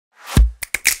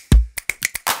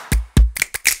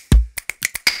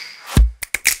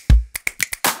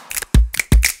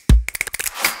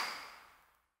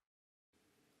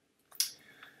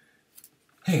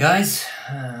Hey guys,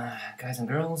 guys and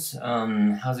girls,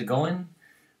 how's it going?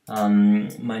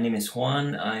 My name is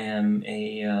Juan. I am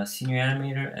a senior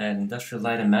animator at Industrial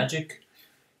Light and Magic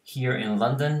here in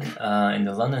London, in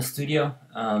the London studio.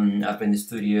 I've been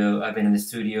in the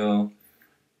studio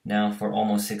now for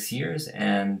almost 6 years,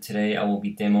 and today I will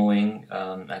be demoing,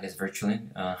 I guess virtually.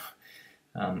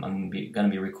 I'm gonna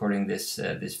be recording this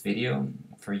video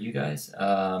for you guys.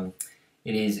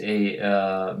 It is a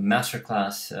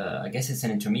masterclass. I guess it's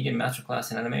an intermediate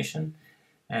masterclass in animation,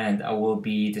 and I will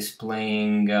be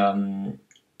displaying.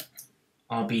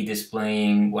 I'll be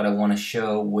displaying what I want to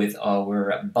show with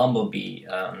our Bumblebee,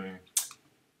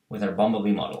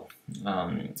 model.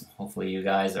 Hopefully, you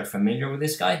guys are familiar with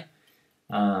this guy.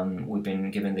 We've been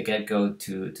given the get-go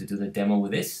to do the demo with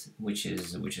this, which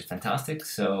is fantastic.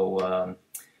 So.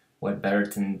 What better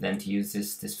than to use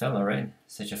this fellow, right?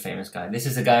 Such a famous guy. This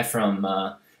is a guy from.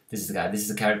 This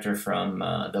is a character from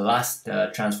the last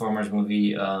Transformers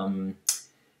movie,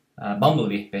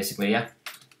 Bumblebee, basically. Yeah.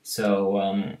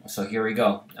 So so here we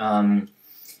go.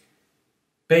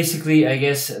 Basically, I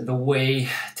guess the way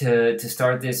to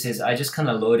start this is I just kind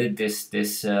of loaded this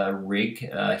rig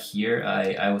here.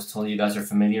 I was told you guys are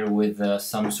familiar with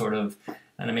some sort of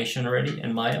animation already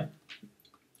in Maya.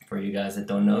 For you guys that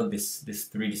don't know, this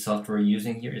 3D software we're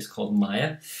using here is called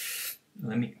Maya.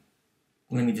 Let me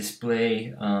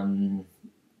display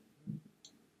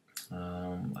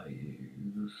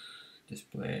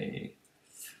display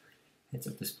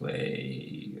heads-up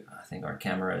display. I think our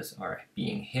cameras are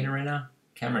being hidden right now.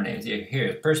 Camera names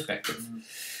here, perspective.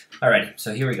 Alrighty,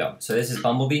 so here we go. So this is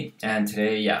Bumblebee, and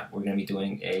today, yeah, we're gonna be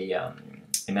doing a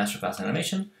masterclass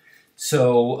animation.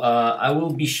 So I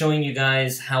will be showing you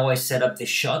guys how I set up this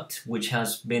shot, which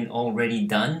has been already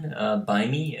done by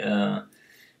me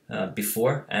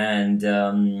before, and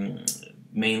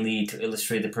mainly to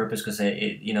illustrate the purpose, because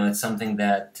it's something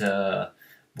that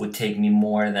would take me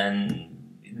more than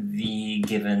the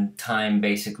given time,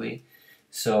 basically.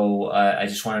 So I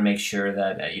just want to make sure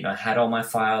that I had all my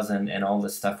files and all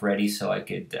this stuff ready, so I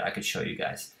could show you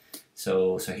guys.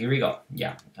 So here we go.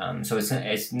 Yeah. So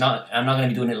I'm not gonna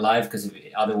be doing it live because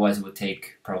otherwise it would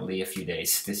take probably a few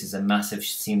days. This is a massive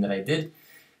scene that I did,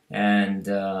 and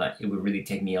it would really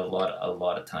take me a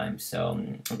lot of time. So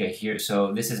okay, here.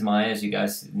 So this is Maya. As you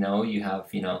guys know, you have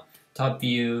top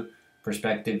view,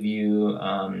 perspective view,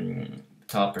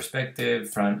 top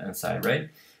perspective, front and side. Right.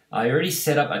 I already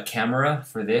set up a camera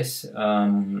for this,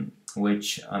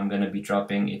 which I'm gonna be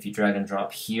dropping. If you drag and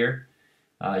drop here.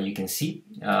 You can see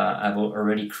I've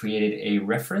already created a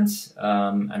reference,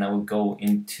 and I will go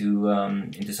into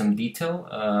some detail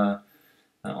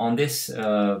on this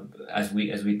as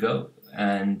we go.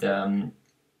 And I'm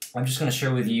just going to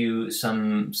share with you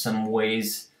some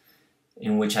ways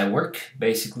in which I work,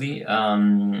 basically.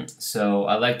 So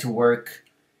I like to work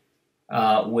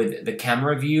with the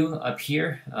camera view up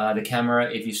here. The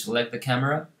camera, if you select the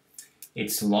camera,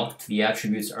 it's locked, the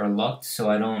attributes are locked, so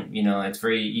I don't, it's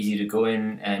very easy to go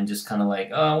in and just kind of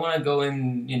like, oh, I want to go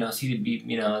in, see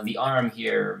the arm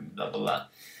here, blah, blah, blah.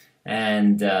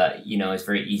 And, it's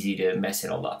very easy to mess it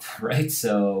all up, right?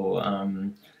 So,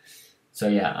 so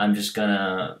yeah, I'm just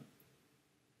gonna,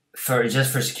 for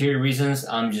security reasons,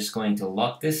 I'm just going to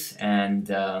lock this, and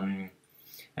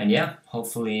yeah,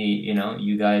 hopefully,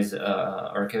 you guys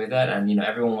are okay with that, and,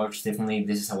 everyone works differently.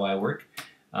 This is how I work.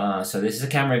 So this is a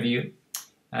camera view.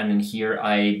 And in here,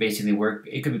 I basically work,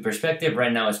 it could be perspective.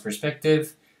 Right now it's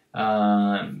perspective.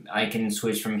 I can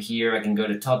switch from here. I can go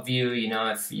to top view.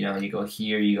 If you go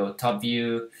here, you go top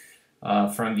view,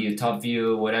 front view, top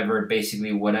view, whatever.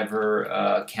 Basically,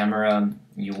 whatever camera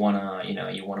you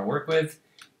wanna work with,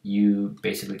 you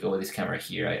basically go with this camera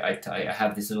here. I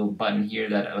have this little button here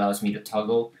that allows me to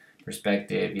toggle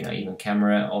perspective, even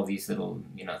camera, all these little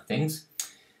things.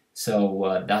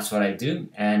 So that's what I do.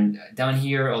 And down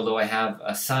here, although I have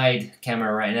a side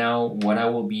camera right now, what I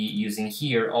will be using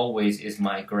here always is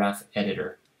my graph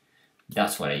editor.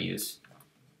 That's what I use.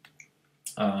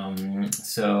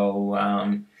 So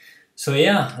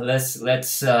yeah, let's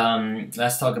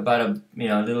talk about a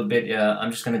little bit. I'm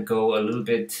just gonna go a little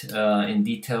bit in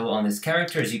detail on this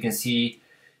character. As you can see,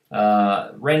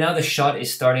 right now the shot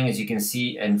is starting, as you can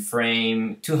see, in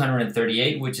frame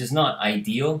 238, which is not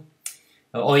ideal.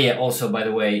 Oh yeah, also by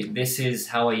the way, this is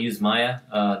how I use Maya.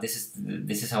 This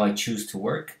is how I choose to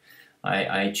work.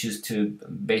 I choose to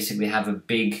basically have a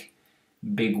big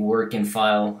working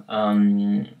file.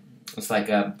 It's like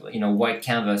a white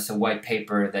canvas, a white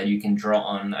paper that you can draw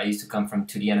on. I used to come from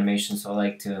 2D animation, so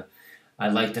I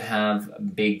like to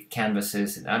have big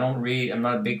canvases. I'm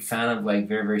not a big fan of like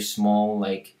very small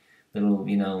like little,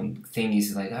 you know,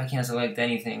 thingies like I can't select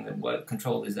anything. What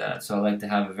control is that? So I like to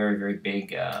have a very, very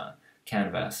big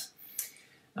canvas.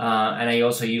 And I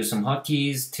also use some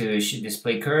hotkeys to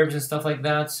display curves and stuff like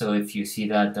that. So if you see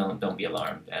that, don't be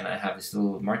alarmed. And I have this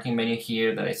little marking menu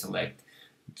here that I select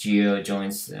geo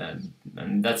joints, and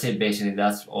that's it basically.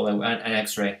 That's all and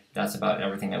X-ray. That's about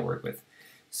everything I work with.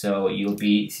 So you'll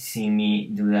be seeing me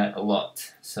do that a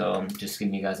lot. So I'm just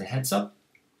giving you guys a heads up.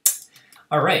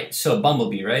 Alright, so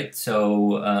Bumblebee, right?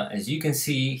 So as you can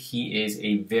see, he is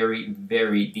a very,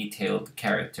 very detailed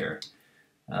character.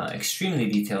 Extremely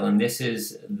detailed, and this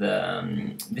is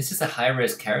the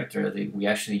high-res character that we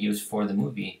actually use for the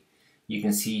movie. You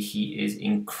can see he is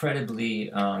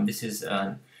incredibly, this is,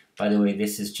 by the way,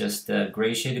 this is just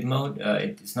gray shaded mode.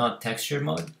 It's not texture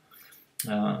mode.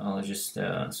 I'll just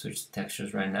switch to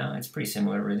textures right now. It's pretty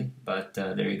similar really, but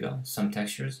there you go, some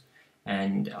textures.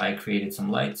 And I created some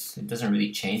lights. It doesn't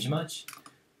really change much,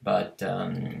 but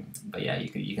yeah,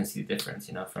 you can see the difference,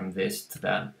 you know, from this to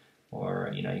that.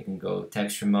 Or, you know, you can go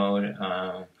texture mode.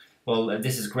 Well,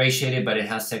 this is gray shaded, but it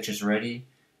has textures already,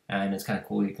 and it's kind of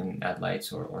cool. You can add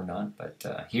lights or not,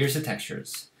 but here's the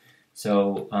textures.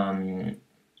 So,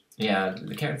 yeah,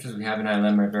 the characters we have in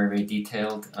ILM are very, very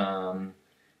detailed,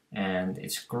 and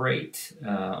it's great,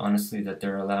 honestly, that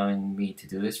they're allowing me to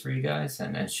do this for you guys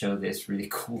and show this really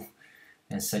cool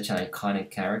and such an iconic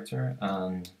character.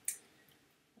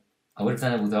 I would have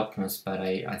done it with Optimus, but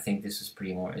I think this is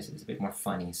it's a bit more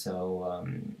funny. So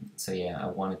so yeah, I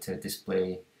wanted to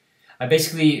display. I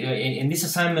basically in this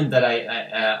assignment that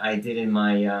I did in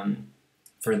my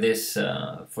for this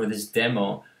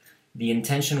demo, the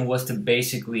intention was to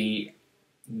basically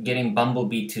getting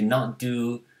Bumblebee to not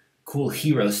do cool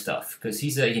hero stuff, because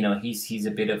he's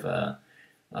a bit of a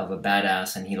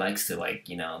badass, and he likes to, like,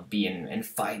 you know, be in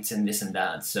fights and this and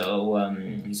that. So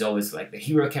he's always like the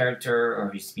hero character,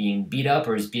 or he's being beat up,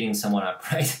 or he's beating someone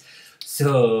up, right?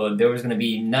 So there was going to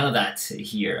be none of that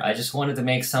here. I just wanted to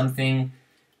make something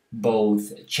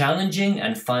both challenging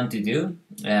and fun to do,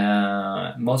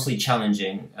 mostly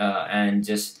challenging, and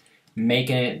just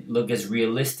making it look as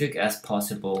realistic as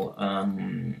possible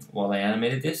while I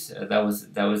animated this. That was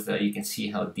you can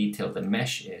see how detailed the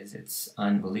mesh is. It's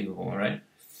unbelievable, right?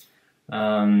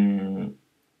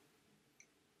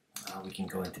 We can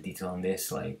go into detail on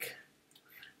this. Like,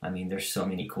 I mean, there's so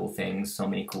many cool things, so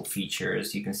many cool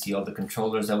features. You can see all the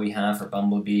controllers that we have for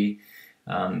Bumblebee.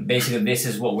 Basically, this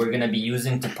is what we're going to be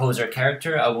using to pose our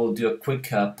character. I will do a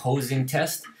quick posing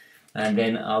test, and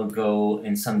then I'll go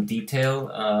in some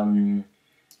detail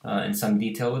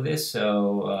with this. So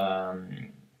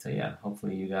so yeah,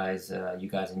 hopefully you guys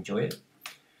enjoy it.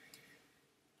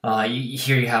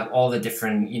 Here you have all the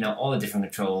different,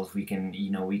 controls. We can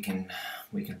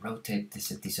rotate this.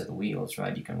 These are the wheels,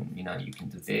 right? You can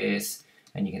do this,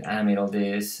 and you can animate all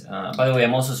this. By the way,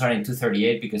 I'm also starting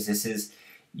 238 because this is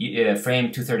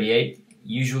frame 238.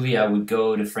 Usually I would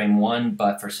go to frame 1,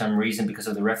 but for some reason, because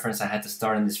of the reference, I had to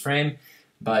start in this frame.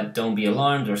 But don't be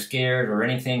alarmed or scared or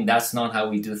anything. That's not how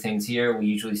we do things here. We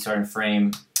usually start in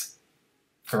frame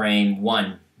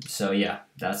 1. So yeah,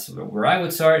 that's where I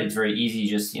would start. It's very easy.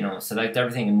 Just, select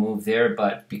everything and move there.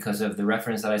 But because of the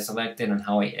reference that I selected and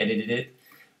how I edited it,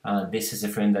 this is the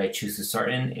frame that I choose to start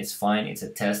in. It's fine. It's a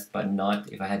test, but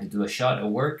not if I had to do a shot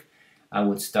of work.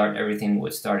 Everything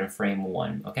would start in frame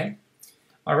 1. Okay.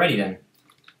 Alrighty then.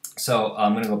 So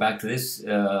I'm going to go back to this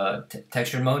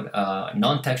texture mode,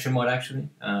 non-texture mode actually.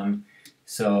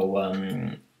 So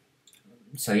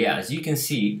yeah, as you can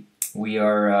see, we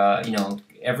are,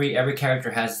 every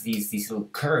character has these little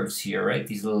curves here, right?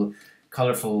 These little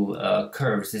colorful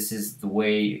curves. This is the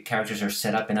way characters are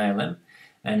set up in ILM,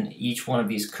 and each one of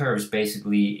these curves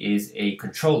basically is a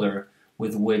controller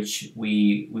with which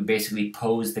we basically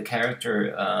pose the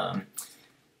character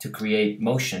to create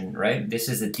motion, right? This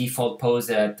is the default pose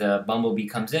that Bumblebee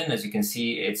comes in. As you can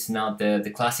see, it's not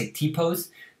the classic T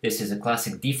pose. This is a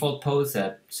classic default pose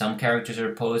that some characters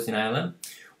are posed in ILM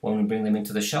when we bring them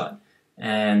into the shot.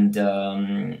 And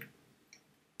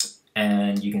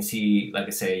you can see, like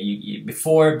I say,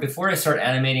 before I start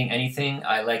animating anything,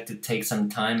 I like to take some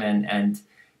time and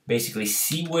basically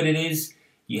see what it is.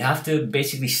 You have to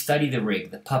basically study the rig,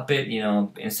 the puppet.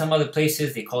 In some other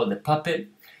places they call it the puppet,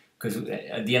 because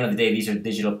at the end of the day, these are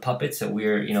digital puppets that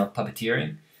we're,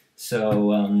 puppeteering.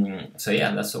 So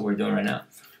yeah, that's what we're doing right now.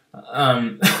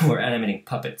 We're animating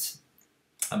puppets,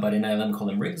 but in ILM call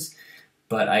them rigs.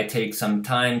 But I take some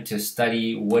time to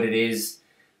study what it is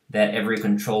that every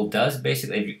control does,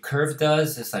 basically every curve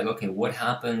does. It's like, okay, what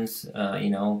happens,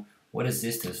 what does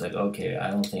this do? It's like, okay,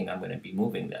 I don't think I'm going to be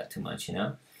moving that too much,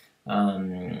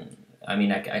 I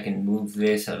mean, I can move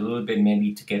this a little bit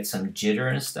maybe to get some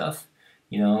jitter and stuff.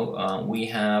 You know, we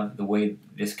have the way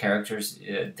the characters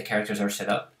are set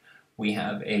up. We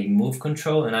have a move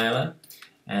control in ILM,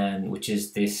 and which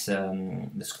is this the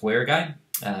square guy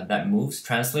that moves,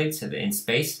 translates in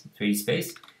space, 3D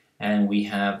space, and we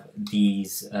have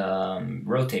these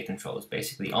rotate controls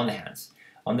basically on the hands.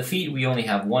 On the feet, we only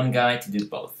have one guy to do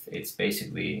both. It's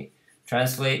basically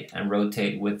translate and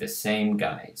rotate with the same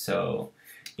guy. So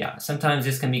yeah, sometimes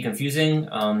this can be confusing,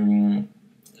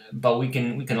 but we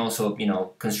can also, you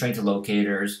know, constrain to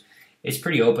locators. It's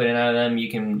pretty open in ILM. You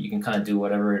can kind of do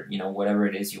whatever, you know, whatever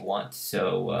it is you want.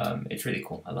 So it's really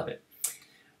cool. I love it.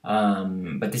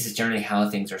 But this is generally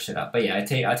how things are set up. But yeah,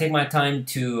 I take my time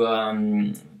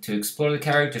to explore the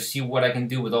character, see what I can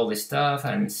do with all this stuff,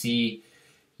 and see,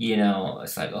 you know,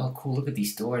 it's like, oh cool, look at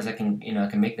these doors. I can, you know, I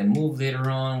can make them move later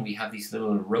on. We have these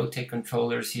little rotate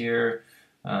controllers here.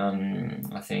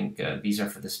 I think these are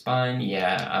for the spine.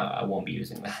 Yeah, I won't be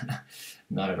using that.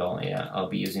 Not at all. Yeah, I'll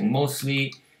be using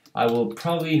mostly. I will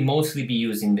probably mostly be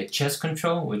using the chest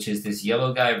control, which is this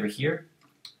yellow guy over here,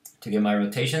 to get my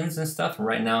rotations and stuff. And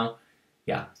right now,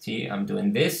 yeah, see, I'm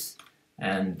doing this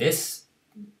and this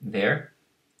there.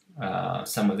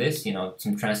 Some of this, you know,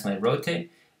 some translate,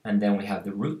 rotate. And then we have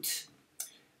the root.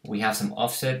 We have some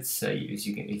offsets. If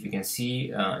you can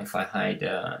see, if I hide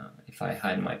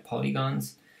my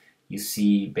polygons, you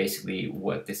see basically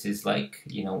what this is like.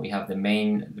 You know, we have the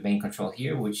main control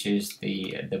here, which is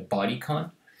the body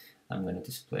con. I'm going to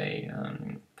display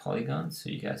polygons so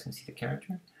you guys can see the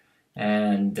character.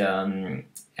 And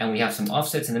we have some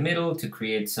offsets in the middle to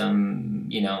create some,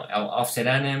 you know, offset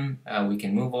anim. We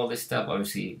can move all this stuff.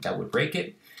 Obviously, that would break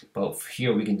it. But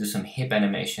here we can do some hip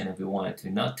animation if we wanted to.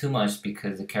 Not too much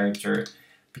because the character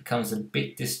becomes a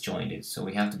bit disjointed. So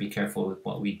we have to be careful with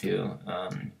what we do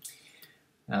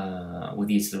with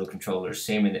these little controllers.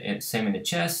 Same in the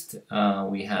chest.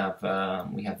 We have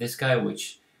this guy,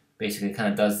 which basically kind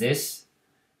of does this.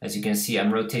 As you can see,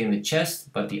 I'm rotating the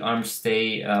chest, but the arms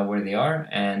stay where they are.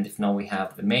 And if not, we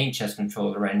have the main chest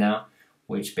controller right now,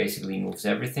 which basically moves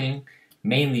everything.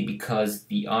 Mainly because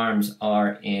the arms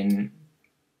are in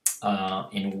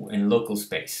local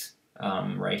space.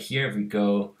 Right here, if we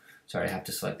go, sorry, I have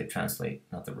to select the translate,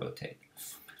 not the rotate.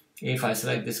 If I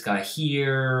select this guy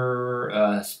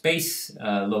here, space,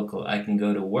 local, I can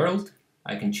go to world.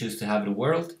 I can choose to have it a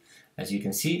world. As you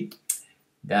can see,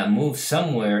 that moves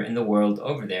somewhere in the world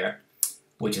over there,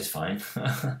 which is fine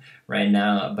right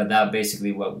now. But that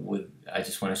basically I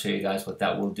just want to show you guys what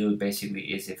that will do.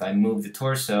 Basically, is if I move the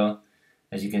torso,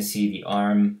 as you can see, the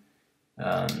arm.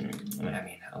 I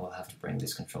mean, I will have to bring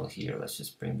this control here. Let's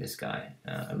just bring this guy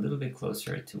a little bit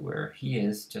closer to where he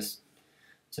is, just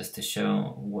to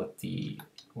show what the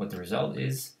result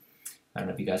is. I don't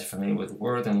know if you guys are familiar with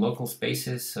world and local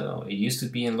spaces. So it used to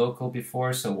be in local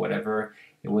before, so whatever,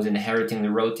 it was inheriting the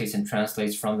rotates and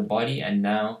translates from the body, and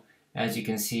now, as you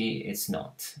can see, it's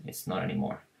not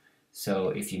anymore. So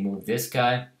if you move this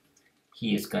guy,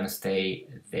 he is gonna stay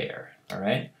there. All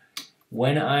right.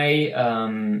 When I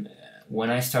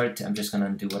start, I'm just gonna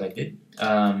undo what I did.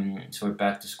 So we're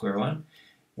back to square one.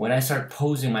 When I start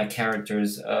posing my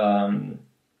characters, I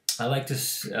like to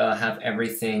have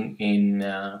everything in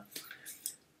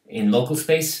local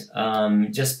space,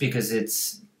 just because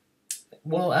it's,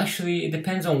 well, actually, it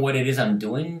depends on what it is I'm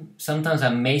doing. Sometimes I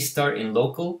may start in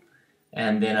local,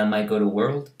 and then I might go to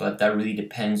world, but that really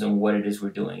depends on what it is we're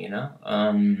doing, you know?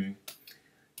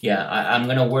 Yeah, I'm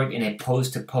gonna work in a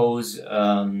pose-to-pose,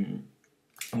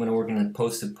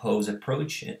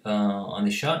 approach on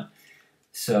the shot.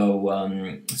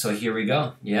 So so here we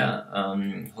go. Yeah,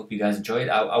 hope you guys enjoyed.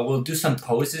 I will do some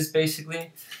poses,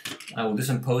 basically. I will do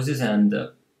some poses and...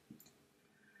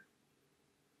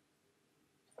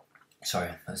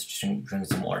 sorry, let's just drink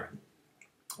some water.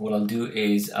 What I'll do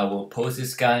is I will pose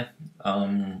this guy,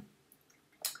 and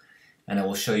I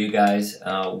will show you guys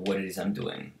what it is I'm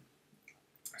doing.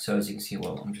 So as you can see,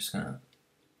 well, I'm just gonna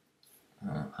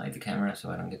hide the camera so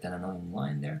I don't get that annoying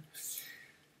line there.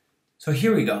 So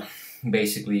here we go.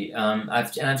 Basically,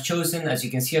 I've chosen, as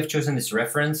you can see, I've chosen this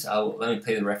reference. Let me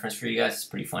play the reference for you guys. It's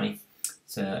pretty funny.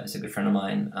 It's a good friend of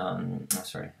mine. Oh,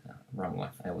 sorry, wrong one.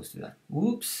 I always do that.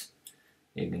 Whoops.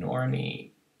 Ignore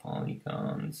me.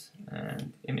 Polygons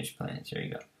and image planes. Here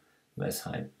you go. Let's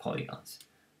hide polygons.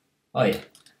 Oh yeah,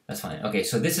 that's fine. Okay,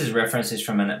 so this is references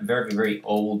from a very, very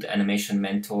old animation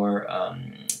mentor,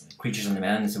 Creatures on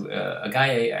Demand. It's a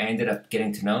guy I ended up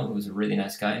getting to know. He was a really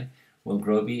nice guy. Will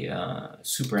Groby,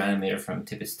 super animator from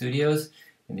Tippett Studios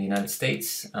in the United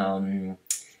States. And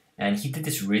he did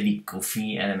this really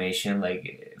goofy animation,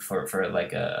 like for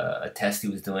like a test he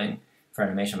was doing. for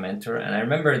Animation Mentor, and I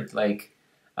remember like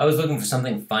I was looking for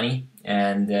something funny,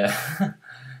 and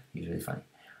he's really funny.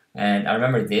 And I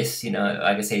remember this, you know,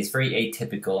 like I say, it's very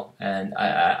atypical, and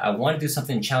I want to do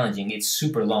something challenging. It's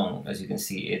super long, as you can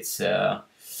see. It's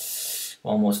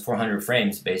almost 400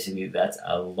 frames, basically. That's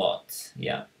a lot.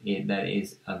 Yeah, that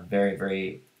is a very,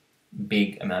 very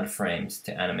big amount of frames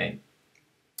to animate.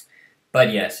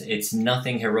 But yes, it's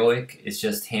nothing heroic. It's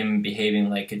just him behaving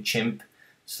like a chimp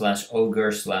slash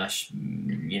ogre slash,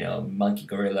 you know, monkey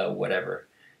gorilla, whatever.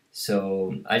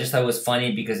 So I just thought it was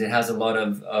funny because it has a lot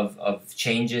of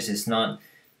changes. It's not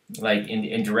like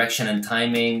in direction and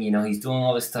timing. You know, he's doing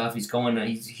all this stuff. He's going.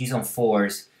 He's on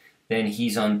 4s, then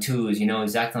he's on 2s. You know,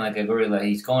 he's acting like a gorilla.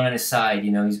 He's going on his side.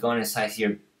 You know, he's going on his side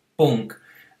here, boom,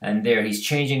 and there he's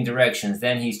changing directions.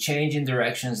 Then he's changing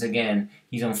directions again.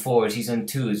 He's on 4s. He's on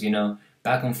 2s. You know,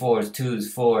 back and forth,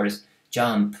 2s, 4s,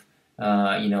 jump.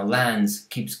 You know, lands,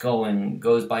 keeps going,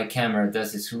 goes by camera,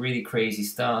 does this really crazy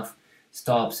stuff.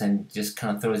 Stops and just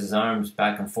kind of throws his arms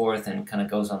back and forth and kind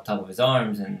of goes on top of his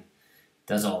arms and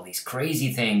does all these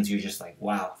crazy things. You're just like,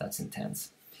 wow, that's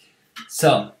intense.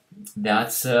 So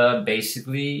that's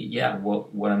basically, yeah,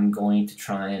 what I'm going to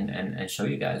try and show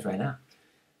you guys right now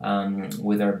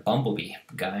with our Bumblebee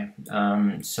guy.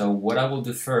 So what I will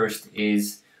do first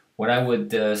is what I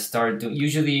would start doing.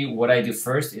 Usually what I do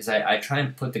first is I try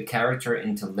and put the character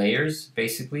into layers,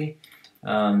 basically.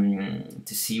 To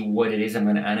see what it is I'm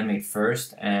going to animate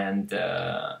first, and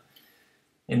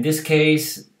in this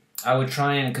case I would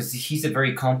try and, because he's a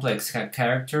very complex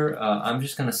character, I'm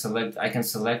just going to select, I can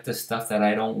select the stuff that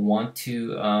I don't want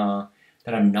to,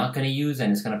 that I'm not going to use,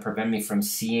 and it's going to prevent me from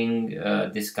seeing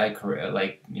this guy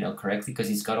correctly, because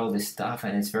he's got all this stuff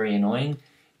and it's very annoying.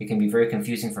 It can be very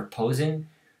confusing for posing.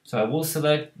 So I will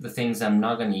select the things I'm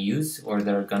not going to use, or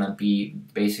that are going to be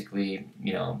basically,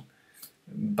 you know,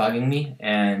 bugging me,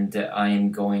 and I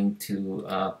am going to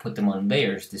put them on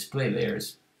layers, display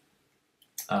layers.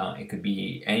 It could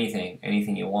be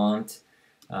anything you want,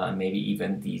 maybe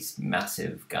even these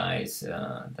massive guys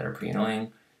that are pretty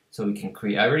annoying. So we can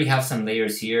create, I already have some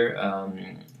layers here.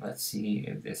 Let's see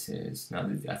if this is,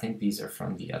 no, I think these are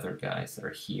from the other guys that are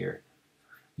here.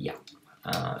 Yeah,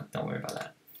 don't worry about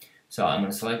that. So I'm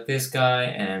going to select this guy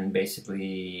and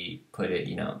basically put it,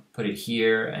 you know, put it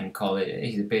here and call it,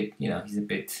 he's a bit, you know,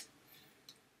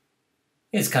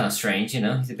 it's kind of strange, you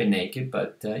know, he's a bit naked,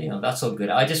 but, you know, that's all good.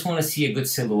 I just want to see a good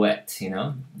silhouette, you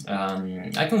know.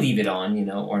 I can leave it on, you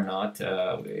know, or not.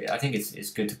 I think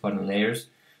it's good to put in layers.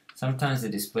 Sometimes the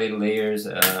display layers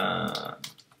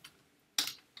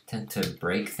tend to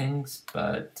break things,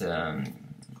 but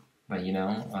you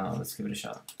know, let's give it a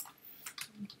shot.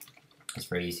 It's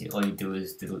very easy. All you do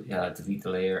is delete the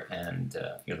layer, and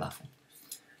you're laughing.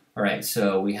 Alright,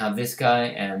 so we have this guy,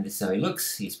 and this is how he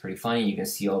looks. He's pretty funny. You can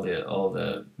see all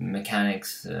the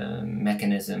mechanics,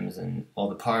 mechanisms, and all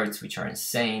the parts, which are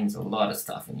insane. There's a lot of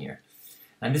stuff in here.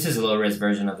 And this is a low-res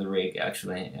version of the rig,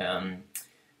 actually.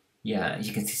 Yeah,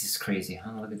 you can see this is crazy.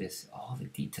 Huh? Look at this. All the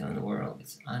detail in the world.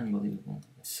 It's unbelievable.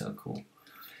 It's so cool.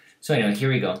 So anyway, here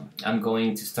we go. I'm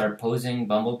going to start posing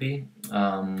Bumblebee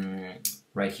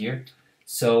right here.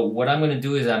 So what I'm going to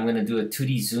do is I'm going to do a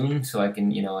 2D zoom, so I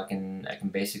can, you know, I can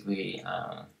basically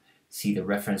see the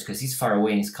reference, because he's far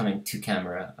away and he's coming to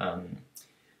camera.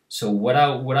 So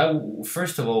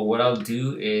first of all, what I'll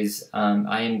do is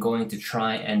I am going to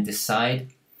try and decide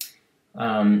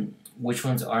which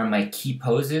ones are my key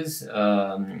poses.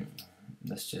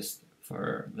 Let's just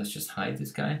hide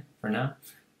this guy for now.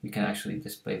 We can actually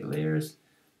display the layers,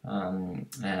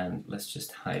 and let's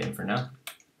just hide him for now.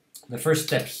 The first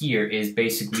step here is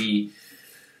basically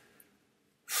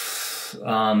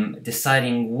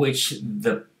deciding which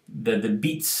the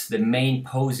beats, the main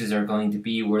poses are going to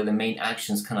be, where the main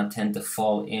actions kind of tend to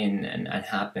fall in and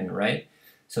happen, right?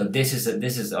 So this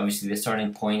is obviously the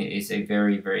starting point. Is a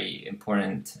very, very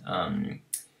important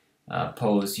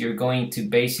pose. You're going to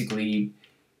basically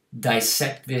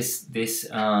dissect this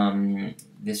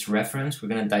reference. We're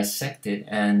going to dissect it,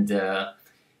 and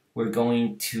we're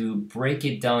going to break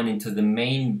it down into the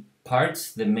main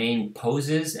parts, the main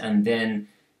poses, and then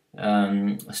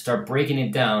start breaking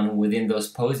it down within those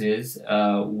poses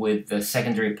with the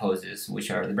secondary poses,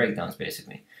 which are the breakdowns,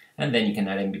 basically. And then you can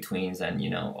add in-betweens and, you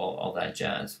know, all that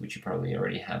jazz, which you probably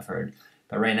already have heard.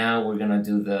 But right now we're going to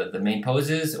do the main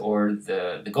poses, or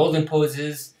the golden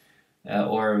poses,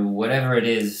 or whatever it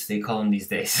is they call them these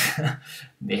days.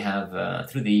 They have,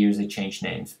 through the years, they changed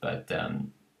names, but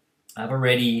I've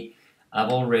already,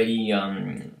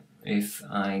 if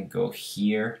I go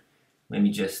here, let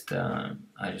me just, I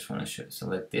just want to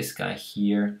select this guy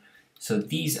here. So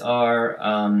these are,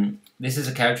 this is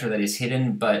a character that is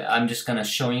hidden, but I'm just gonna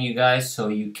showing you guys so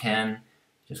you can,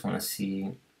 just wanna see,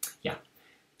 yeah.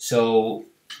 So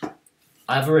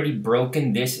I've already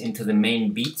broken this into the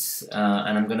main beats,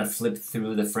 and I'm gonna flip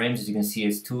through the frames. As you can see,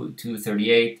 it's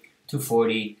 238,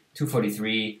 240,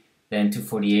 243, then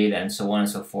 248, and so on and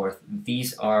so forth.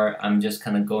 These are, I'm just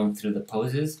kind of going through the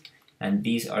poses, and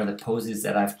these are the poses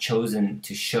that I've chosen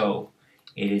to show.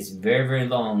 It is very, very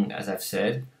long, as I've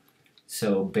said,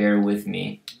 so bear with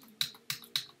me.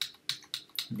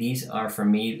 These are for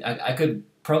me, I could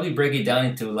probably break it down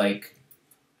into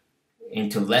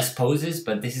less poses,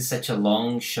 but this is such a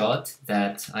long shot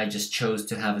that I just chose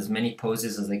to have as many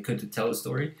poses as I could to tell a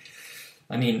story.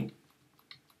 I mean,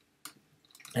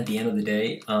 at the end of the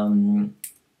day,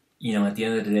 you know, at the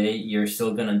end of the day, you're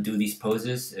still gonna do these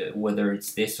poses, whether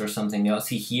it's this or something else.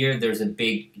 See here, there's a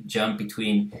big jump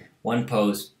between one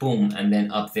pose, boom, and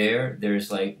then up there, there's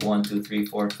like 1, 2, 3,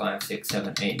 4, 5, 6,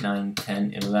 7, 8, 9,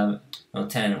 10, 11, no,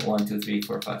 10, 1, 2, 3,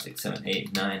 4, 5, 6, 7,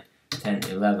 8, 9, 10,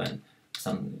 11,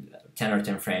 some 10 or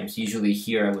 10 frames. Usually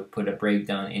here I would put a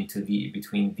breakdown into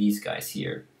between these guys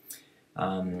here.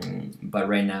 But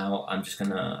right now I'm just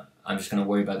gonna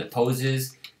worry about the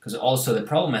poses, because also the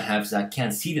problem I have is I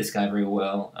can't see this guy very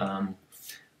well,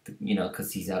 you know,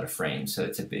 because he's out of frame. So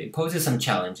it poses some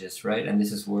challenges, right? And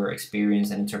this is where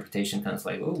experience and interpretation kind of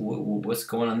like, oh, what's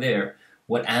going on there?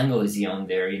 What angle is he on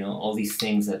there? You know, all these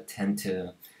things that tend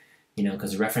to, you know,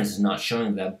 because the reference is not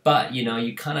showing that, but you know,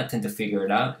 you kind of tend to figure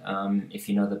it out if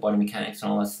you know the body mechanics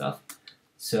and all that stuff.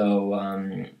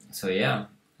 So so yeah,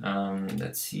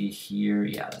 let's see here.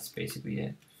 Yeah, that's basically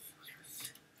it.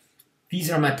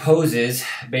 These are my poses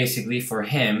basically for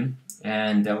him,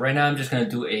 and right now I'm just gonna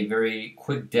do a very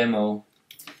quick demo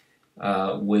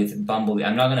with Bumblebee.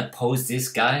 I'm not gonna pose this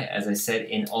guy, as I said,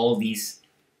 in all these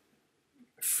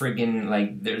friggin'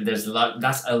 like there's a lot.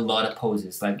 That's a lot of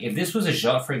poses. Like if this was a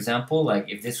shot, for example, like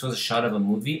if this was a shot of a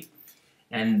movie,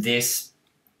 and this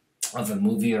of a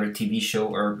movie or a TV show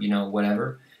or you know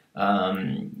whatever,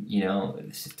 you know,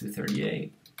 this is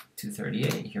 238,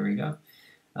 238. Here we go.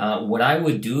 What I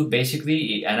would do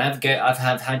basically, and I've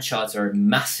had shots that are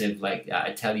massive, like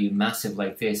I tell you, massive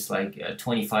like this, like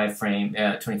 25 frames,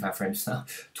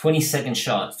 20-second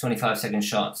shots, 25-second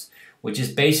shots, which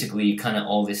is basically kind of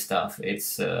all this stuff.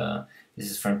 It's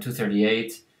this is from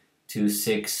 238 to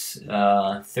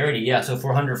 630, yeah, so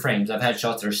 400 frames. I've had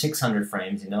shots that are 600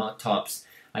 frames, you know, tops.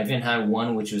 I even had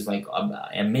one which was like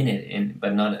a minute,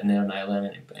 but not an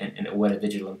ILM, in a Weta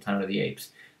Digital in Planet of the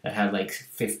Apes, that had like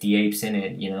 50 apes in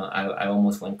it. You know, I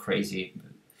almost went crazy.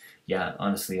 Yeah,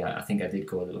 honestly, I think I did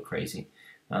go a little crazy.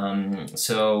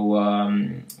 So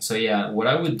yeah, what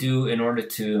I would do in order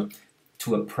to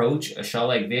approach a shot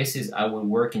like this is I would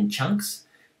work in chunks.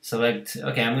 Select,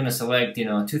 okay, I'm gonna select, you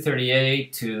know,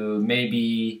 238 to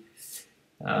maybe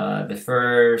the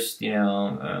first, you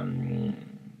know,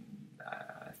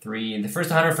 the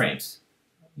first 100 frames,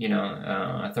 you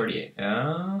know, 38.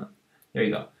 There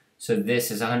you go. So this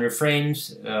is 100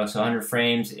 frames. So 100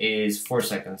 frames is 4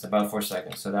 seconds, about 4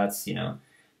 seconds. So that's, you know,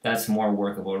 that's more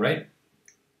workable, right?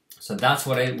 So that's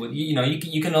what I would, you know,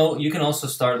 you can also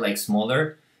start like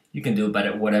smaller. You can do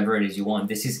about whatever it is you want.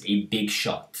 This is a big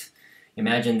shot.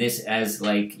 Imagine this as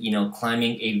like, you know,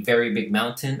 climbing a very big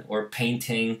mountain or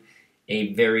painting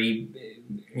a very,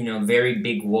 you know, very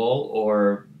big wall,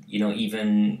 or, you know,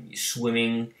 even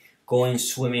going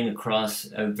swimming across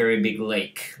a very big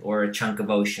lake or a chunk of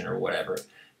ocean or whatever.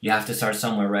 You have to start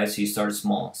somewhere, right? So you start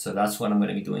small. So that's what I'm going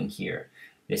to be doing here.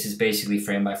 This is basically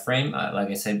frame by frame. Like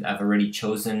I said, I've already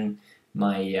chosen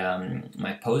my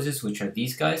my poses, which are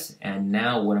these guys. And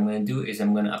now what I'm going to do is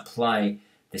I'm going to apply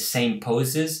the same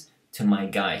poses to my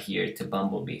guy here, to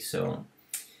Bumblebee. So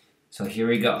here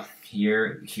we go.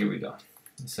 Here we go.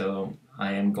 So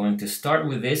I am going to start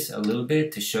with this a little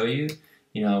bit to show you.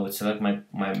 You know, I would select my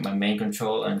main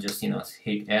control and just, you know,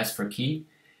 hit S for key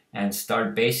and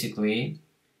start basically,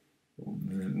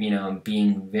 you know,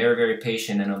 being very, very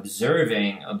patient and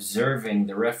observing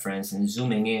the reference and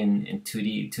zooming in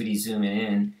 2D zooming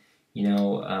in, you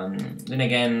know. Then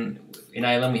again, in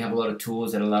ILM we have a lot of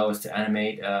tools that allow us to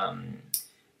animate, and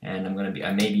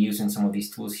I may be using some of these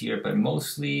tools here, but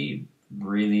mostly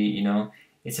really, you know,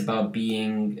 it's about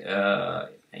being,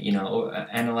 you know,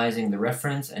 analyzing the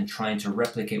reference and trying to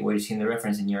replicate what you see in the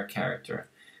reference in your character.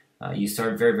 You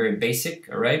start very, very basic,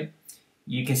 all right?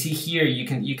 You can see here, you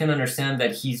can understand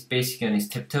that he's basically on his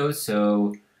tiptoes.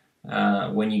 So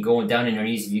when you go down on your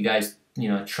knees, if you guys, you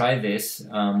know, try this,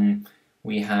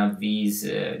 we have these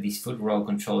foot roll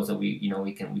controls that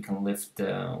we can lift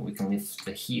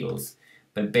the heels.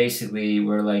 but basically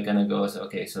we're like gonna go, so,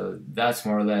 okay, so that's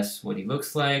more or less what he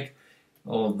looks like,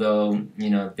 although, you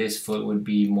know, this foot would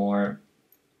be more,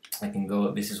 I can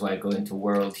go, this is why I go into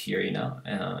world here, you know,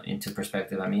 into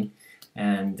perspective, I mean,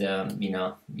 and you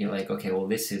know, you're like, okay, well,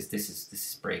 this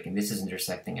is breaking, this is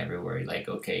intersecting everywhere. You're like,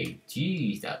 okay,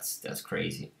 geez, that's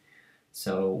crazy.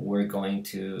 So we're going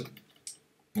to,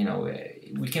 you know,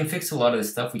 we can fix a lot of the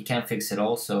stuff, we can't fix it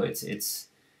all, so it's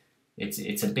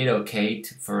a bit okay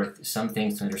for some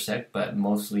things to intersect, but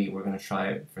mostly we're going to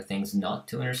try for things not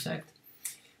to intersect.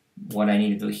 What I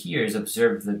need to do here is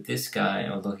observe that this guy,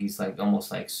 although he's like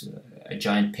almost like a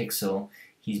giant pixel,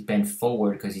 he's bent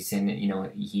forward because he's in, you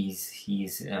know,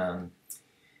 he's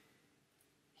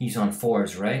on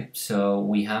fours, right? So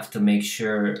we have to make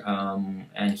sure,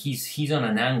 and he's on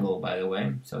an angle, by the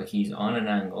way. So he's on an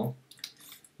angle.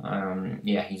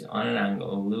 Yeah, he's on an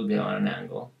angle, a little bit on an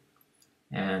angle,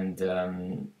 and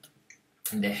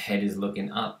the head is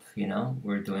looking up. You know,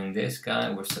 we're doing this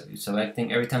guy. We're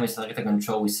selecting every time we select a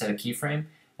control, we set a keyframe,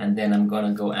 and then I'm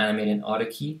gonna go animate an auto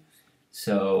key.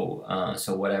 So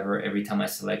so whatever, every time I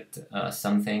select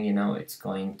something, you know, it's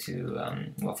going to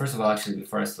well, first of all, actually,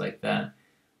 before I select that,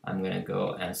 I'm gonna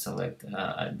go and select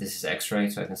this is X-ray,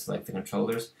 so I can select the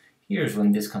controllers. Here's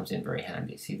when this comes in very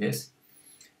handy. See this?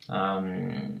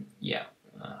 Yeah,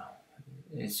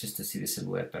 it's just to see the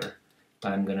silhouette better.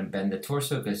 But I'm gonna bend the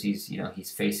torso because he's, you know,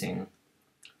 he's facing,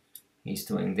 he's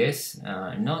doing this,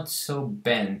 not so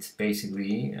bent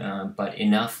basically, but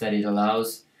enough that it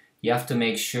allows. You have to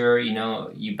make sure, you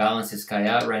know, you balance this guy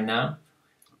out right now.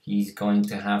 He's going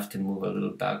to have to move a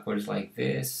little backwards like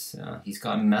this. He's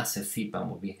got massive feet,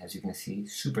 Bumblebee, as you can see,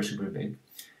 super big.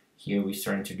 Here we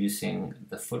start introducing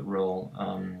the foot roll.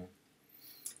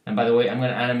 And by the way, I'm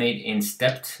going to animate in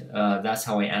stepped. That's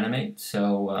how I animate.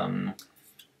 So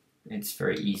it's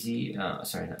very easy.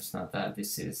 Sorry, no, it's not that.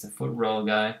 This is the foot roll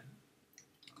guy.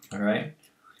 All right.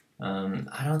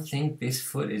 I don't think this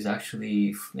foot is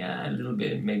actually, yeah, a little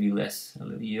bit, maybe less.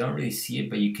 You don't really see it,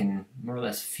 but you can more or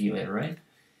less feel it, right?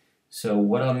 So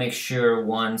what I'll make sure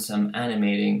once I'm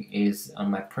animating is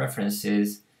on my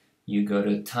preferences, you go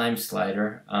to time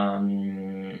slider,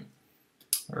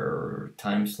 or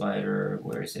time slider,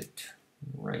 where is it?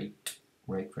 Right,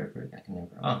 I can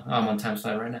remember. Oh, I'm on time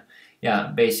slider right now. Yeah,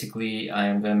 basically I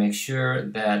am going to make sure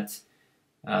that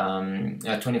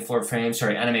 24 frames,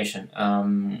 sorry, animation,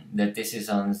 that this is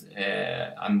on,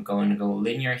 I'm going to go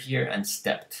linear here and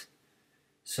stepped.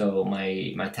 So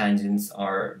my tangents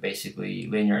are basically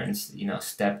linear and, you know,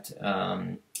 stepped,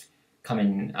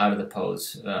 coming out of the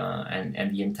pose,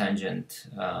 and the intangent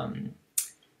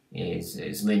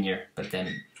is linear, but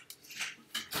then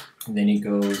it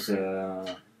goes,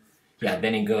 yeah,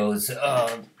 then it goes,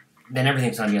 then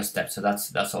everything's on your step, so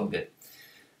that's all good.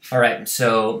 All right,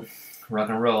 so rock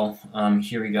and roll.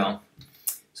 Here we go.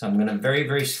 So I'm gonna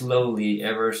very slowly,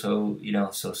 ever so, you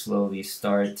know, so slowly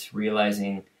start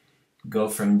realizing, go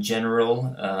from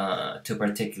general to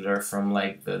particular, from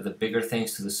like the bigger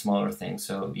things to the smaller things.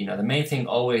 So, you know, the main thing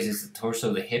always is the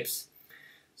torso, the hips.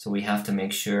 So we have to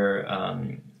make sure,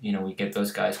 you know, we get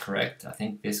those guys correct. I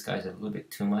think this guy's a little bit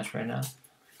too much right now.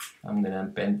 I'm gonna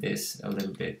bend this a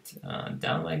little bit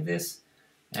down like this,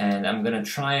 and I'm gonna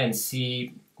try and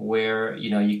see where,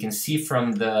 you know, you can see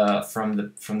from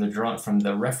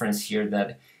the reference here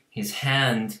that his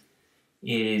hand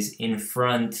is in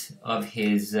front of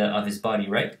his body,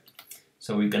 right?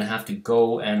 So we're gonna have to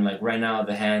go and, like, right now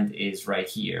the hand is right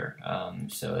here,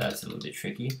 so that's a little bit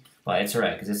tricky, but it's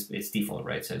alright because it's default,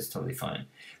 right? So it's totally fine.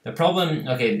 The problem,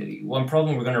 okay, one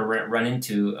problem we're gonna run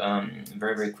into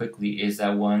very quickly is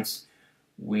that once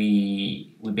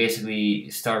we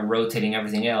basically start rotating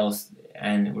everything else,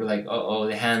 and we're like, oh,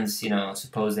 the hands, you know,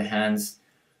 suppose the hands,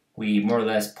 we more or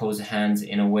less pose the hands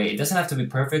in a way. It doesn't have to be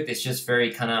perfect. It's just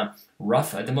very kind of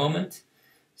rough at the moment.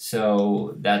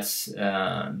 So that's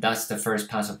the first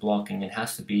pass of blocking. It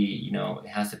has to be, you know, it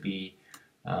has to be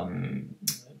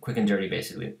quick and dirty,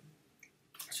 basically.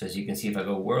 So as you can see, if I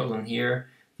go world on here,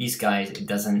 these guys, it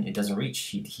doesn't reach.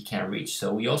 He can't reach.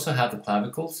 So we also have the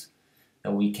clavicles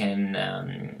that we can.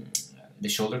 The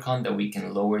shoulder con that we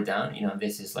can lower down. You know,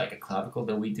 this is like a clavicle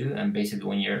that we do, and basically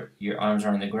when your arms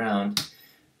are on the ground,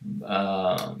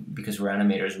 because we're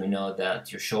animators, we know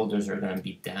that your shoulders are going to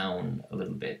be down a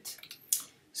little bit.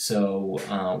 So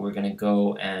we're going to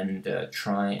go and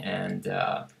try and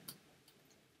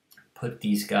put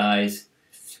these guys.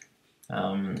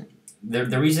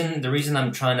 The reason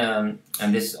I'm trying to,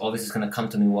 and all this is going to come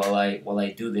to me while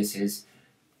I do this, is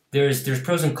there's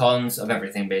pros and cons of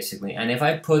everything, basically. And if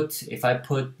I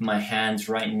put my hands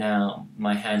right now,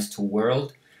 my hands to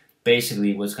world,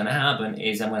 basically what's going to happen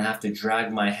is I'm going to have to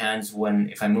drag my hands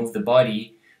if I move the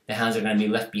body, the hands are going to be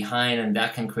left behind, and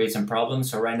that can create some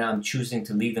problems. So right now I'm choosing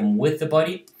to leave them with the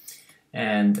body,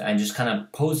 and I just kind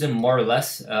of pose them more or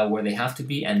less where they have to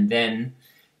be, and then,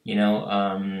 you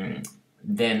know,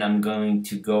 then I'm going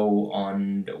to go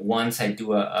on, once I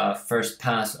do a first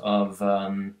pass of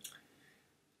anim,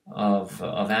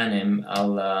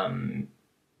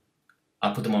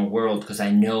 I'll put them on world, because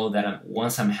I know that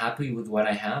once I'm happy with what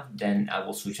I have, then I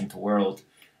will switch them to world,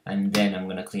 and then I'm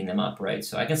going to clean them up, right?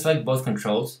 So I can select both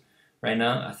controls right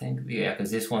now, I think, yeah, because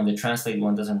this one, the translate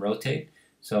one, doesn't rotate,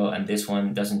 so, and this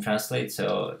one doesn't translate,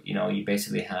 so, you know, you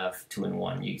basically have 2 in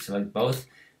 1. You select both,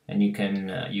 and you can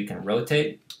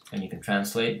rotate, and you can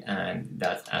translate, and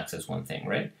that acts as one thing,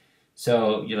 right?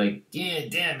 So you're like, yeah,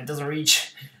 damn, it doesn't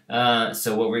reach.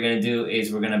 So what we're going to do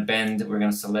is we're going to bend, we're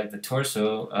going to select the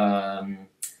torso,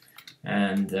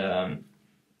 and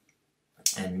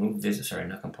move this, sorry,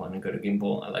 not component, go to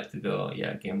gimbal. I like to go,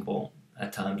 yeah, gimbal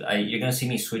at times. You're going to see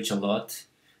me switch a lot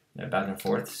back and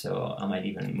forth, so I might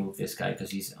even move this guy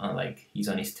because he's on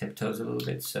his tiptoes a little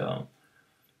bit, so,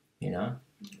 you know.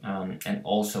 And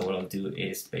also what I'll do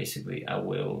is basically I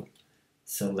will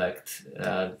select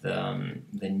the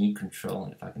knee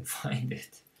control, if I can find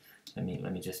it. Let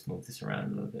me just move this around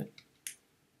a little bit.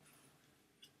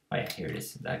 Oh yeah, here it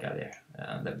is, that guy there.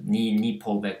 The knee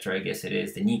pull vector, I guess it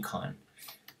is, the knee con.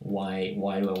 Why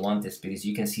do I want this? Because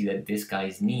you can see that this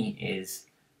guy's knee is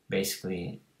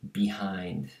basically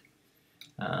behind.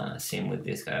 Same with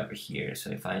this guy over here.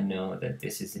 So if I know that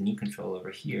this is the knee control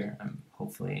over here, I'm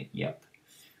hopefully, yep,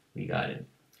 we got it.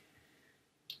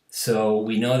 So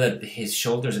we know that his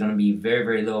shoulders are going to be very,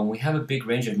 very low, and we have a big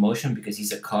range of motion because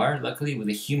he's a car. Luckily, with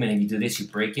a human, if you do this, you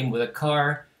break him. With a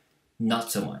car, not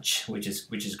so much, which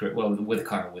is great. Well, with a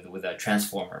car, with a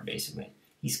transformer, basically,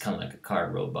 he's kind of like a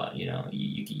car robot. You know,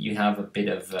 you have a bit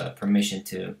of permission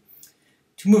to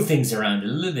move things around a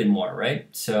little bit more, right?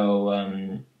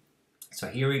 So so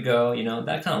here we go. You know,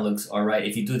 that kind of looks all right.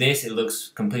 If you do this, it looks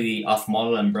completely off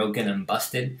model and broken and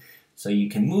busted. So you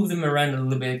can move them around a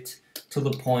little bit to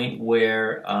the point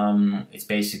where it's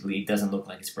basically, it doesn't look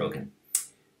like it's broken.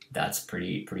 That's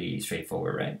pretty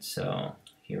straightforward, right? So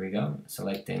here we go,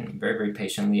 selecting very, very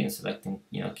patiently and selecting,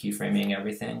 you know, keyframing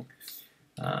everything.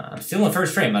 I'm still in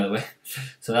first frame, by the way,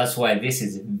 so that's why this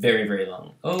is very, very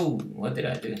long. Oh, what did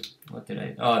I do?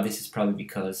 Oh, this is probably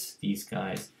because these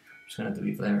guys, I'm just gonna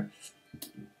delete there.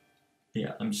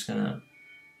 Yeah, I'm just gonna,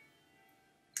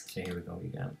 so here we go, we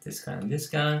got this guy and this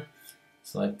guy.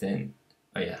 Selecting,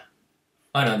 oh yeah,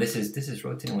 oh no, this is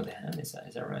rotating with the hand, is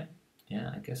that right?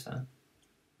 Yeah, I guess so.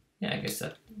 Yeah, I guess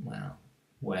that, well.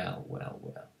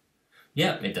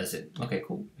 Yeah, it does it. Okay,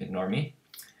 cool, ignore me.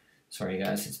 Sorry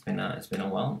guys, it's been a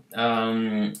while.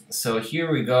 So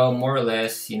here we go, more or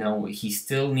less, you know, he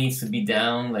still needs to be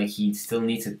down, like he still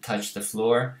needs to touch the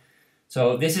floor.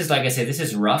 So this is, like I said, this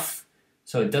is rough.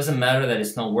 So it doesn't matter that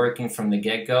it's not working from the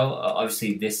get-go.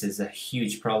 Obviously, this is a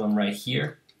huge problem right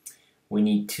here. We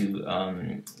need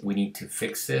to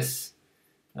fix this.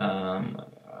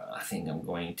 I think I'm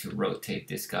going to rotate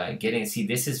this guy. See,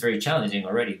 this is very challenging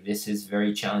already. This is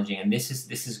very challenging, and this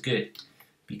is good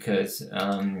because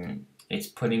it's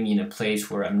putting me in a place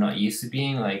where I'm not used to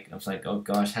being. Like, I was like, oh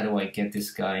gosh, how do I get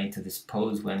this guy into this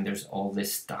pose when there's all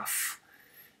this stuff,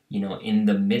 you know, in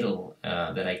the middle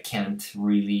that I can't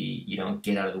really, you know,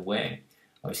 get out of the way.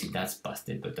 Obviously, that's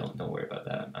busted, but don't worry about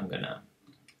that. I'm gonna.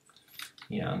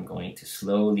 You know, I'm going to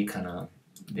slowly kind of,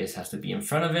 this has to be in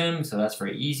front of him, so that's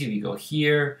very easy. We go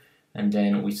here, and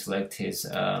then we select his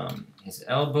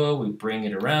elbow, we bring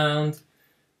it around,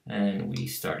 and we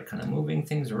start kind of moving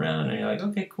things around, and you're like,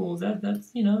 okay, cool, that's,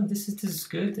 you know, this is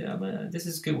good, this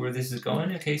is good where this is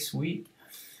going, okay, sweet.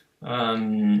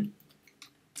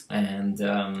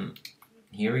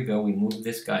 Here we go, we move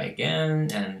this guy again,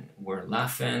 and we're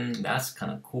laughing, that's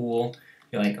kind of cool.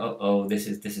 You're like, oh, this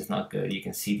is not good. You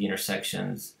can see the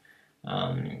intersections.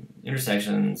 I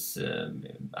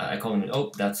call them.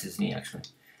 Oh, that's his knee actually.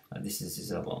 This is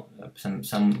his elbow.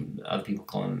 Some other people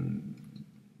call them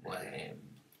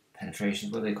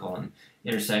penetrations. What do they call them?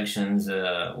 Intersections.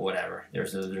 Whatever.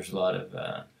 There's a lot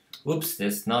of. Oops,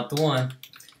 this not the one.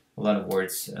 A lot of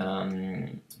words,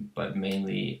 but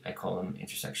mainly I call them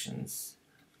intersections.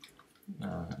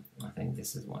 I think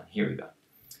this is one. Here we go.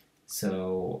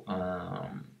 So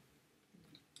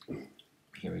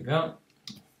here we go.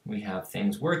 We have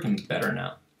things working better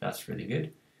now. That's really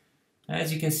good.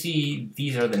 As you can see,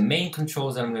 these are the main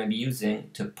controls that I'm going to be using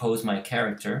to pose my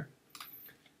character.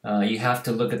 You have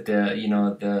to look at the, you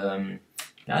know,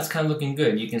 that's kind of looking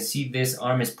good. You can see this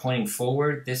arm is pointing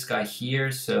forward, this guy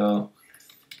here, so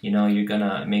you know, you're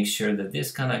gonna make sure that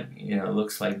this kind of, you know,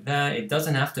 looks like that. It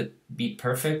doesn't have to be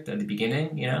perfect at the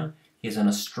beginning, you know. He's on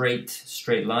a straight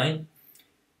line.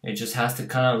 It just has to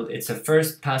kind of, it's a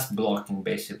first pass blocking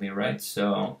basically, right?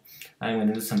 So I'm going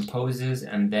to do some poses,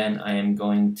 and then I am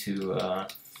going to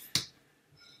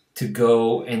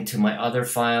go into my other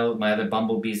file, my other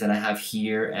bumblebees that I have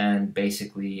here, and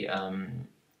basically,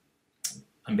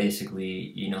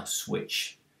 you know,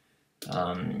 switch.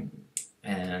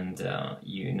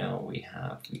 You know,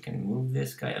 we can move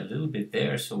this guy a little bit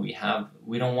there, so we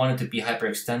don't want it to be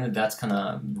hyperextended. That's kind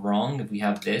of wrong. If we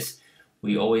have this,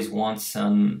 we always want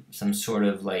some sort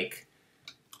of like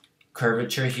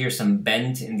curvature here, some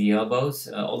bend in the elbows.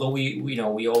 Although we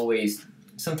always,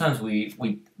 sometimes we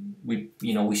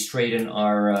straighten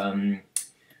our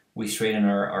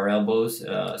elbows.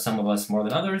 Some of us more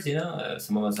than others, you know.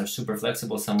 Some of us are super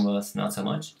flexible, some of us not so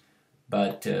much.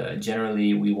 But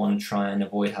generally, we want to try and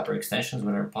avoid hyperextensions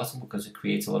whenever possible because it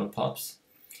creates a lot of pops.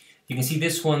 You can see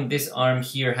this one, this arm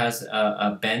here has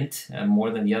a bend more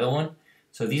than the other one.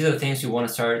 So these are the things you want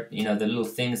to start, you know, the little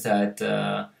things that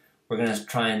we're gonna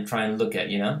try and look at,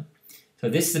 you know. So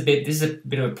this is a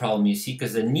bit of a problem, you see,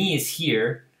 because the knee is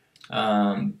here,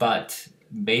 but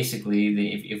basically,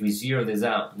 if we zero this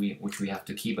out, which we have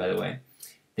to keep, by the way,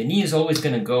 the knee is always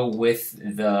going to go with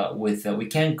the we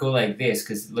can't go like this,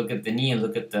 because look at the knee and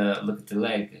look at the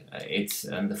leg.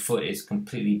 The foot is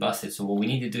completely busted. So what we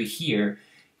need to do here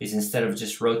is, instead of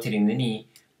just rotating the knee,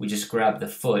 we just grab the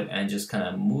foot and just kind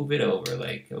of move it over,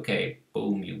 like, okay,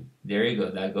 boom, there you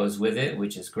go. That goes with it,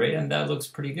 which is great, and that looks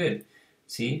pretty good.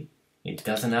 See, it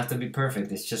doesn't have to be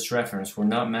perfect. It's just reference. We're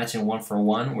not matching one for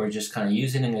one. We're just kind of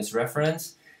using it as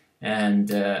reference. And,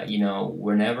 you know,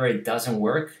 whenever it doesn't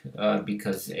work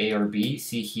because A or B,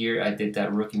 see here, I did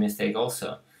that rookie mistake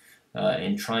also.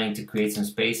 In trying to create some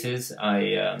spaces,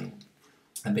 I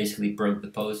basically broke the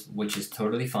pose, which is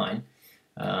totally fine.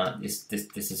 This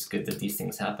is good that these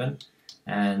things happen.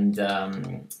 And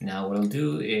now what I'll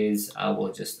do is I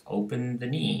will just open the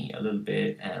knee a little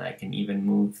bit, and I can even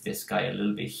move this guy a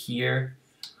little bit here.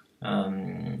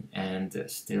 And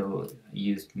still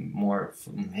use more.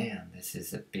 Man, this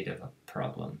is a bit of a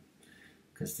problem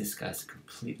because this guy's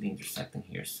completely intersecting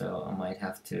here, so I might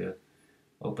have to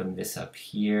open this up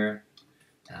here.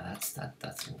 Now that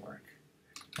doesn't work.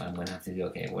 What I'm gonna have to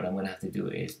do, what I'm gonna have to do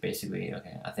is basically,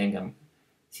 I think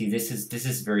see, this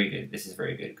is very good. This is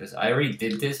very good because I already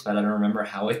did this, but I don't remember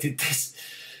how I did this.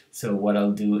 So what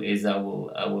I'll do is I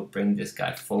will bring this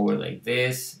guy forward like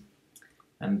this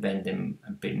and bend him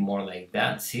a bit more like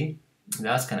that. See,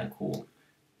 that's kind of cool.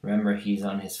 Remember, he's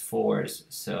on his fours,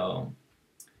 so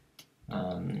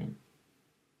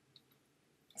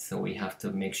so we have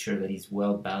to make sure that he's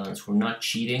well balanced. We're not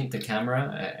cheating the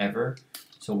camera ever,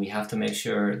 so we have to make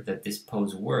sure that this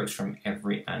pose works from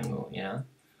every angle, you know.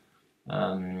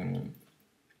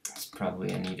 It's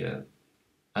probably, I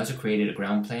also created a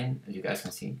ground plane, as you guys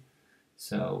can see.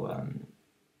 So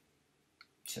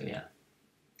so yeah.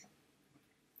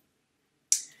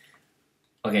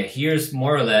 Okay, here's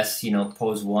more or less, you know,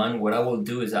 pose one. What I will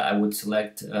do is I would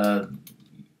select, I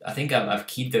think I've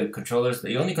keyed the controllers.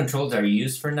 The only controls that are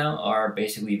used for now are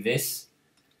basically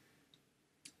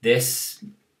both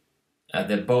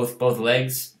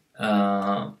legs,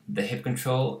 the hip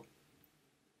control,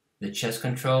 the chest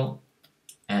control,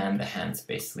 and the hands,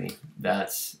 basically.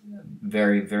 That's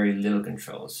very, very little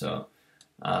control. So,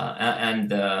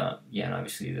 and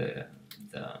obviously the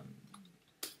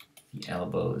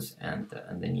elbows and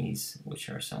the knees, which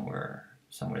are somewhere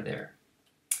there.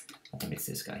 I think it's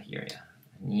this guy here, yeah.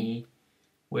 Knee,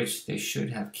 which they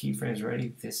should have keyframes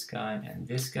ready. This guy and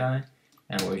this guy,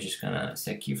 and we're just gonna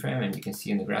set keyframe, and you can see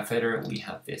in the graph editor we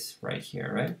have this right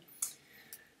here, right?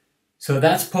 So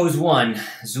that's pose one.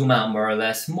 Zoom out more or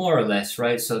less,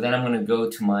 right? So then I'm gonna go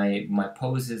to my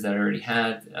poses that I already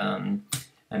had, and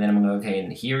then I'm gonna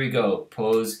and here we go.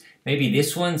 Pose. Maybe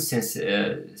this one, since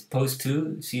pose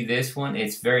two, see this one,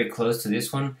 it's very close to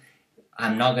this one.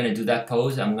 I'm not going to do that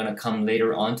pose. I'm going to come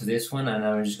later on to this one, and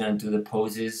I'm just going to do the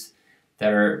poses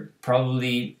that are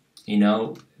probably, you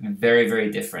know, very, very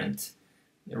different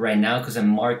right now, because I'm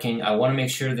marking. I want to make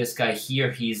sure this guy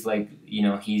here, he's like, you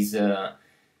know, he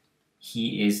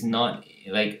is not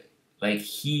like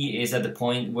he is at the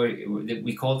point where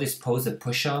we call this pose a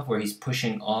push-off, where he's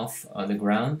pushing off the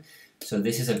ground. So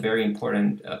this is a very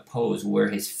important pose where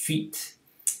his feet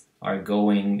are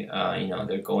going, you know,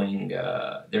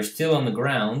 they're still on the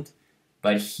ground,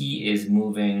 but he is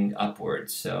moving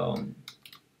upwards. So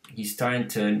he's starting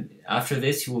to, after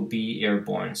this, he will be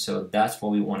airborne. So that's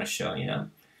what we want to show, you know.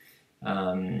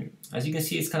 As you can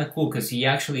see, it's kind of cool because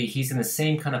he's in the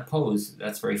same kind of pose.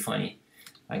 That's very funny.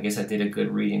 I guess I did a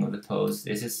good reading of the pose.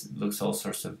 This looks all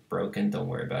sorts of broken. Don't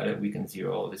worry about it. We can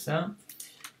zero all this out.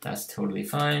 That's totally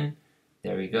fine.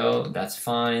 There we go. That's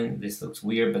fine. This looks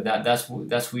weird, but that's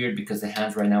weird because the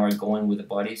hands right now are going with the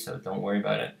body, so don't worry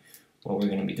about it. What we're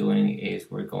going to be doing is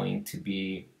we're going to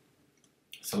be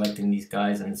selecting these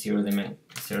guys and zero them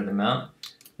out.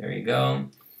 There you go.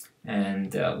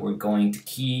 And we're going to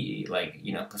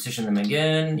position them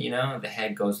again. The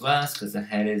head goes last because the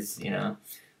head is,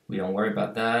 we don't worry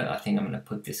about that. I think I'm going to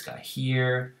put this guy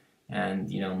here,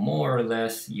 and more or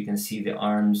less you can see the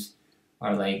arms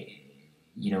are like,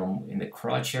 in the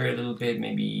crotch area a little bit,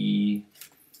 maybe.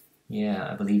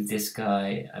 Yeah, I believe this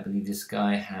guy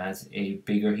has a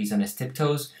bigger, he's on his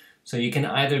tiptoes. So you can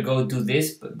either go do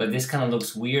this, but this kind of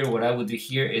looks weird. What I would do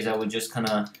here is I would just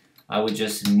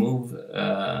move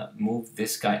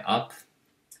this guy up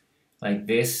like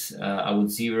this. I would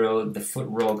zero the foot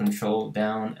roll control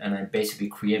down, and I basically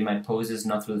create my poses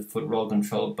not through the foot roll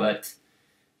control, but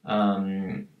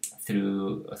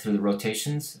through the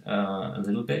rotations a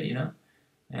little bit,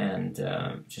 and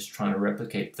just trying to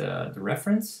replicate the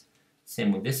reference.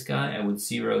 Same with this guy. I would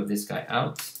zero this guy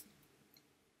out,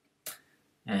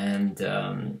 and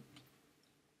I'm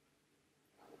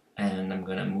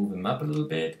gonna move him up a little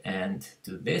bit and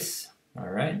do this. All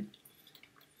right,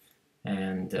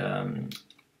 and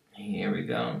here we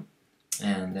go.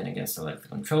 And then again, select the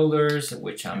controllers,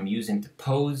 which I'm using to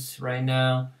pose right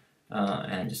now,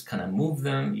 and just kind of move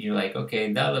them. You're like,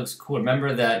 okay, that looks cool.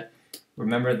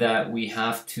 Remember that we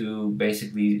have to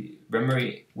basically,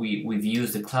 we've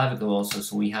used the clavicle also,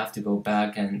 so we have to go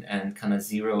back and kind of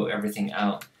zero everything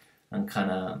out and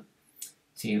kind of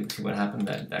see what happened.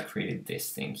 That created this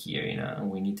thing here,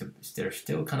 and we need to, they're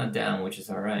still kind of down, which is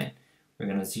all right. We're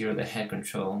gonna zero the head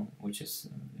control, which is,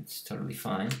 it's totally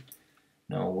fine,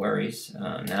 no worries.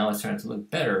 Now it's starting to look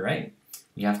better, right?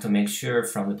 We have to make sure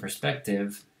from the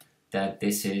perspective that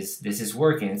this is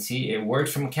working. See, it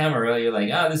works from camera. You're like,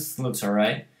 this looks all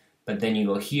right, but then you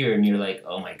go here and you're like,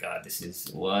 oh my god, this is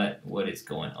what is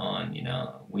going on?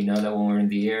 We know that when we're in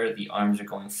the air, the arms are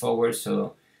going forward,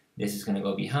 so this is going to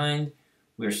go behind.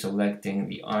 We're selecting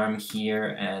the arm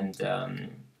here, and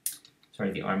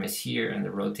the arm is here and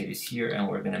the rotate is here, and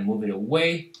we're going to move it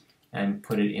away and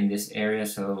put it in this area,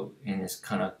 so in this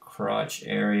kind of crotch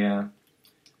area.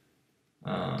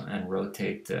 And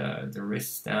rotate the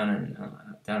wrists down and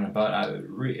down about.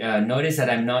 Notice that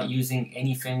I'm not using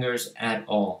any fingers at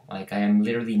all. Like, I am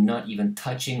literally not even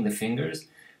touching the fingers.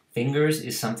 Fingers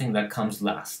is something that comes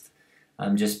last.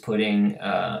 I'm just putting,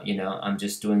 I'm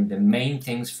just doing the main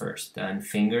things first, and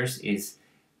fingers is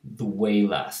the way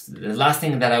last. The last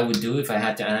thing that I would do if I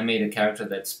had to animate a character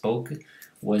that spoke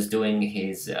was doing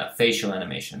his facial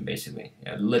animation, basically,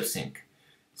 lip sync.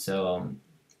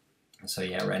 So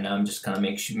yeah, right now I'm just kind of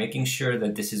making sure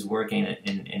that this is working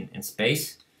in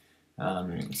space.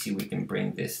 See, we can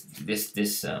bring this.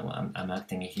 I'm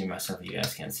acting here myself. You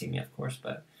guys can't see me, of course,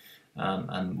 but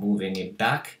I'm moving it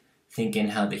back, thinking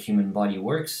how the human body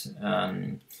works.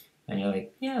 And you're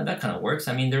like, yeah, that kind of works.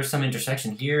 I mean, there's some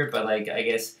intersection here, but like, I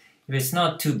guess if it's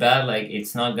not too bad, like,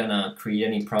 it's not gonna create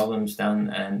any problems down.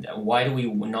 And why do we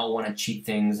not want to cheat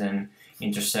things and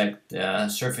intersect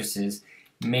surfaces?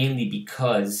 Mainly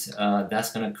because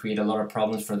that's going to create a lot of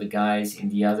problems for the guys in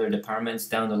the other departments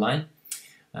down the line.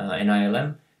 In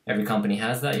ILM, every company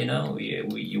has that,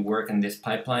 you work in this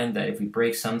pipeline that if we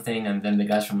break something and then the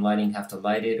guys from lighting have to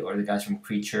light it, or the guys from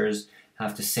creatures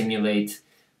have to simulate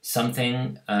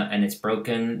something and it's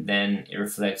broken, then it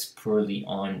reflects poorly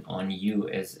on you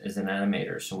as an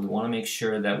animator. So we want to make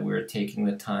sure that we're taking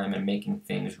the time and making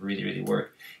things really, really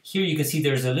work. Here you can see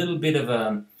there's a little bit of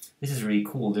a, this is really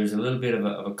cool, there's a little bit of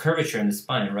a curvature in the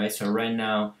spine, right? So right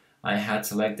now I had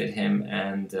selected him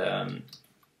and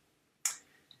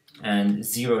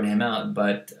zeroed him out,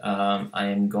 but I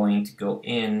am going to go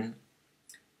in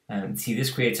and see,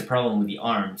 this creates a problem with the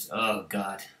arms. Oh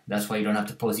god, that's why you don't have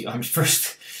to pose the arms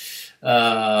first.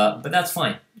 But that's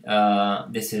fine.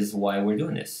 This is why we're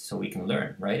doing this, so we can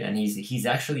learn, right? And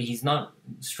he's not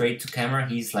straight to camera,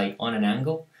 he's like on an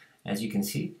angle, as you can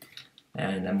see.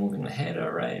 And I'm moving the head,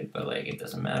 all right, but like, it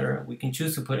doesn't matter. We can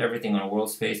choose to put everything on a world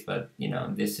space, but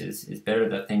this is better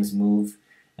that things move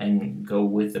and go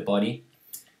with the body.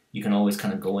 You can always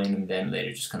kind of go in and then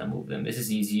later just kind of move them. This is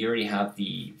easy. You already have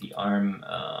the arm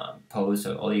pose,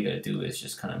 so all you gotta do is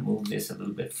just kind of move this a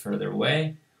little bit further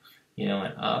away,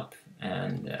 and up,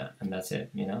 and that's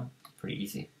it. Pretty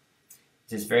easy.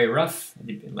 This is very rough,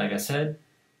 like I said,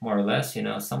 more or less.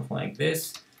 Something like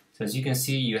this. So as you can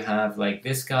see, you have like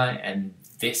this guy and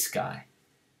this guy.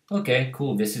 Okay,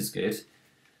 cool. This is good.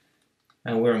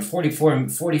 And we're in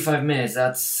 45 minutes.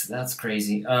 That's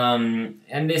crazy.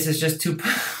 And this is just too.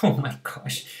 Oh my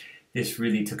gosh, this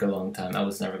really took a long time. I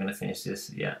was never gonna finish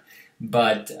this. Yeah,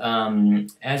 but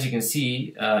as you can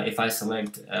see, if I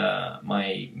select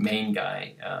my main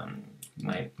guy,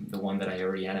 the one that I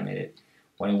already animated,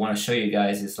 what I want to show you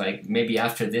guys is like maybe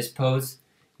after this pose,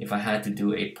 if I had to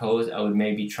do a pose, I would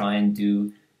maybe try and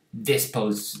do this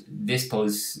pose. This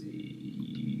pose.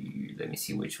 Let me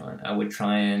see which one. I would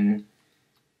try and,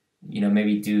 you know,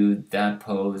 maybe do that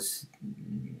pose,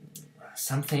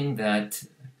 something that,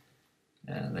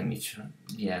 let me try,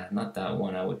 yeah, not that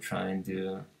one. I would try and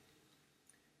do,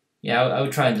 yeah, I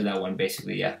would try and do that one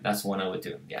basically. Yeah, that's the one I would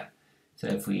do. Yeah. So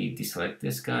if we deselect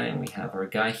this guy and we have our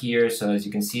guy here, so as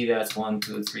you can see, that's 1,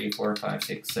 2, 3, 4, 5,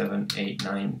 6, 7, 8,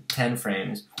 9, 10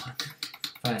 frames.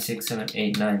 5, 6, 7,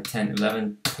 8, 9, 10,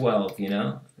 11, 12, you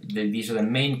know? These are the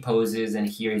main poses, and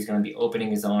here he's going to be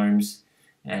opening his arms,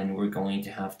 and we're going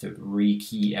to have to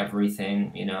rekey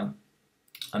everything, you know?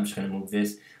 I'm just going to move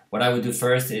this. What I would do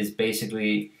first is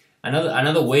basically,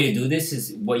 another way to do this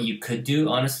is what you could do,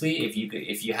 honestly,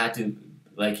 if you had to,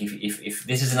 like, if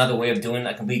this is another way of doing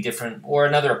a completely different, or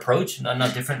another approach,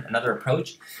 not different, another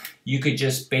approach, you could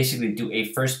just basically do a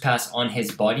first pass on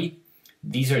his body.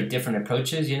 These are different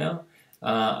approaches, you know?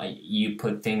 You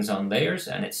put things on layers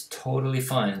and it's totally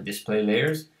fine. Display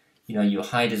layers, you know, you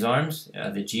hide his arms,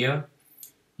 the geo,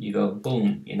 you go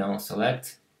boom, you know,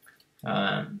 select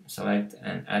and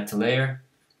add to layer.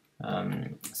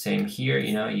 Same here,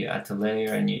 you know, you add to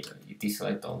layer and you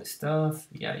deselect all this stuff.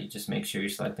 Yeah, you just make sure you're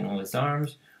selecting all his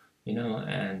arms, you know,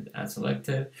 and add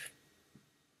selected.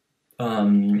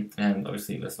 And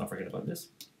obviously, let's not forget about this.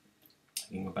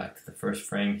 You can go back to the first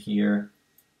frame here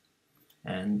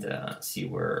and see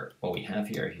what we have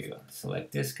here. Here,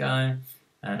 select this guy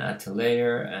and add to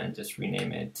layer and just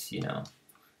rename it, you know,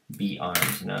 B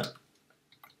arms, you know,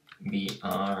 B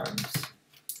arms.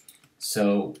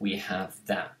 So we have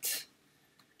that,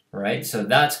 right? So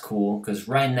that's cool, because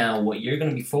right now what you're going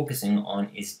to be focusing on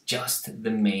is just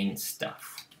the main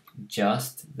stuff,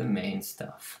 just the main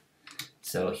stuff.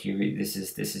 So here, this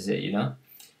is it, you know.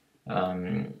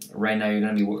 Right now you're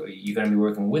gonna be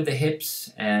working with the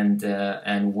hips and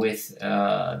with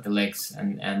the legs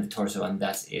and the torso, and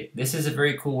that's it. This is a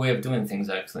very cool way of doing things,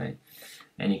 actually.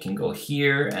 And you can go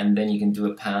here, and then you can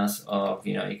do a pass of,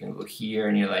 you know, you can go here,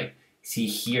 and you're like, see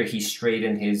here, he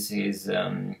straightened his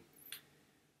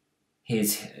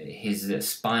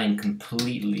spine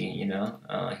completely, you know.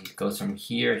 He goes from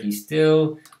here, he's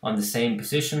still on the same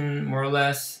position more or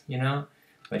less, you know,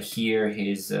 but here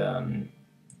his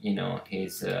you know,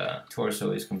 his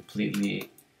torso is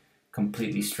completely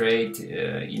straight.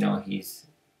 You know, he's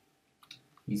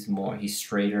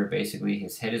straighter basically.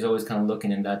 His head is always kind of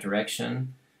looking in that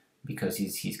direction because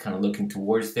he's kind of looking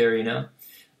towards there, you know.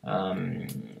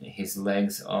 His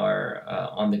legs are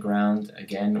on the ground.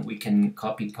 Again, we can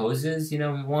copy poses, you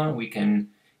know, we want. We can,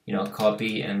 you know,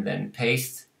 copy and then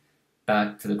paste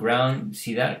back to the ground.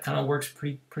 See, that kind of works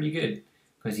pretty good,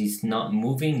 because he's not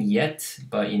moving yet,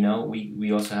 but, you know,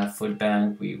 we also have foot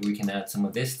bank. We can add some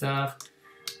of this stuff.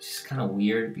 It's just kind of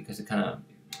weird because it kind of,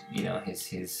 you know,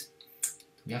 his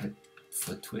we have a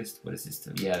foot twist. What is this?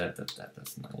 Yeah,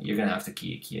 that's not. You're gonna have to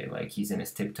key it. Like, he's in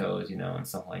his tiptoes, you know, and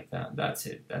stuff like that. That's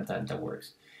it. That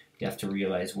works. You have to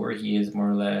realize where he is more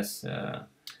or less.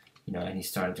 You know, and he's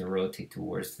starting to rotate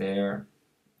towards there.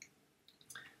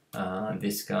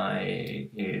 This guy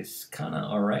is kind of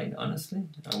alright, honestly.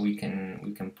 We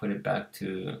can put it back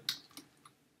to,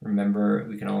 remember,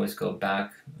 we can always go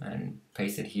back and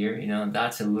paste it here, you know.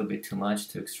 That's a little bit too much,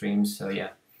 too extreme, so yeah.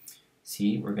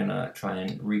 See, we're gonna try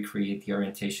and recreate the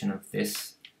orientation of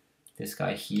this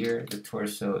guy here. The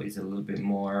torso is a little bit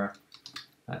more,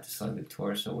 I have to select the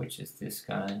torso, which is this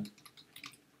guy.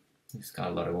 He's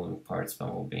got a lot of moving parts,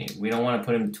 Bumblebee. We don't want to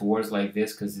put him towards like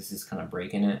this, because this is kind of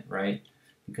breaking it, right?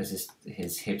 Because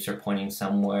his hips are pointing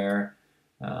somewhere.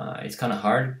 It's kind of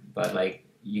hard, but like,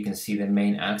 you can see the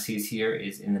main axis here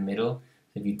is in the middle.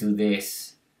 So if you do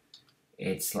this,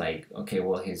 it's like, okay,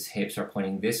 well, his hips are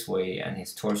pointing this way and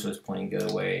his torso is pointing the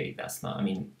other way. That's not, I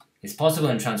mean, it's possible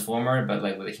in Transformer, but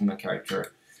like with a human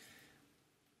character,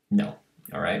 no.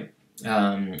 All right.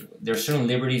 There are certain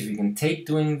liberties we can take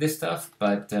doing this stuff,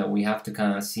 but we have to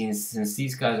kind of see, since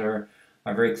these guys are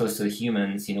very close to the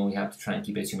humans, you know, we have to try and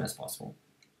keep it as human as possible.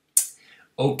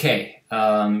 Okay,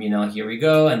 you know, here we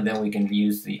go, and then we can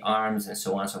use the arms and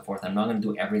so on and so forth. I'm not going to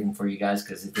do everything for you guys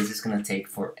because this is going to take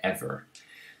forever.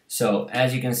 So,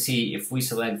 as you can see, if we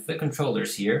select the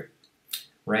controllers here,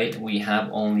 right, we have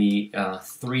only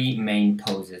 3 main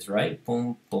poses, right?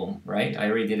 Boom, boom, right? I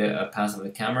already did a pass of the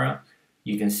camera.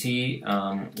 you can see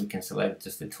we can select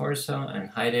just the torso and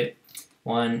hide it.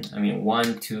 1,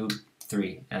 2,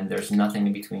 3, and there's nothing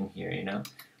in between here, you know.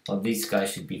 Well, these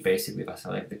guys should be basically, if I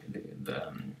select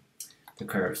the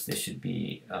curves, this should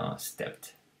be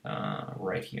stepped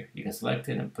right here. You can select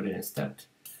it and put it in stepped.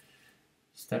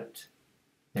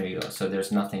 There you go. So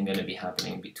there's nothing going to be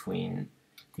happening between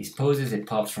these poses. It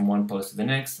pops from one pose to the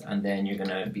next, and then you're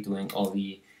going to be doing all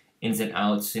the ins and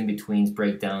outs, in betweens,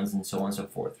 breakdowns, and so on and so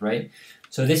forth, right?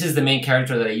 So this is the main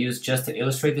character that I use just to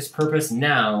illustrate this purpose.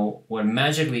 Now, what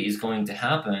magically is going to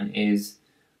happen is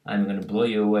I'm going to blow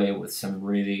you away with some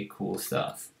really cool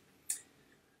stuff.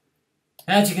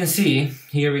 As you can see,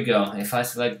 here we go. If I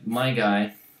select my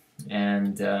guy,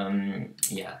 and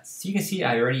yeah, so you can see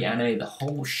I already animated the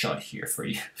whole shot here for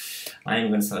you. I'm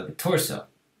going to select the torso.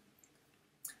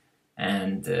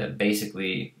 And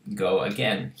basically go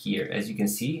again here. As you can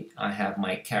see, I have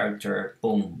my character,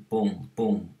 boom, boom,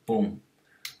 boom, boom.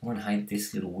 I want to hide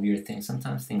this little weird thing.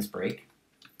 Sometimes things break.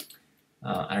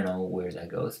 I don't know where that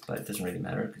goes, but it doesn't really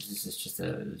matter because this is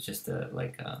just a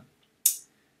like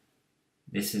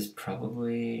this is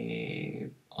probably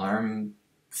arm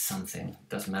something.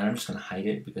 Doesn't matter. I'm just gonna hide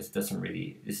it because it doesn't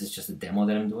really. This is just a demo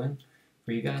that I'm doing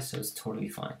for you guys, so it's totally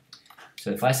fine. So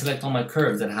if I select all my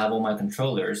curves that have all my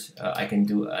controllers, I can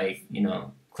do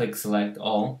click select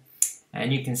all,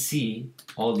 and you can see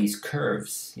all these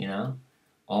curves, you know,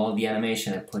 all the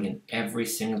animation I put in every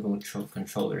single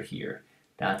controller here.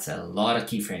 That's a lot of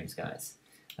keyframes, guys.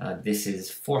 This is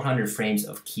 400 frames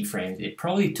of keyframes. It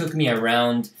probably took me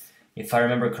around, if I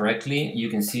remember correctly, you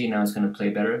can see now it's going to play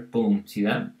better. Boom, see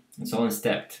that? It's all in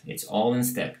stepped. It's all in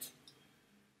stepped.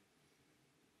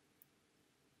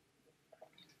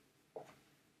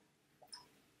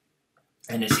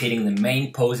 And it's hitting the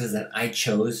main poses that I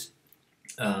chose.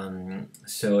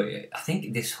 So I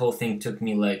think this whole thing took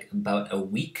me like about a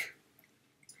week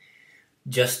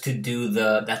just to do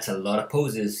that's a lot of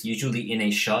poses. Usually in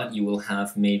a shot you will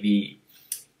have maybe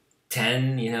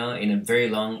 10, you know, in a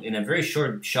very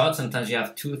short shot sometimes you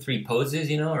have 2 or 3 poses,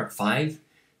 you know, or 5.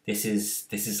 This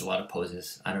is a lot of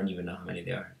poses. I don't even know how many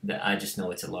there are. I just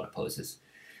know it's a lot of poses.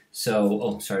 So,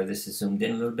 oh sorry, this is zoomed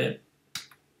in a little bit.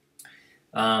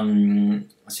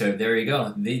 So there you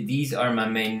go. These are my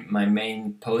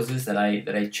main poses that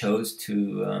I chose to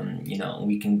you know,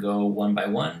 we can go one by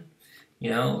one. You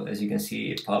know, as you can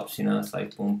see, it pops. You know, it's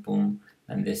like boom, boom,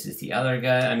 and this is the other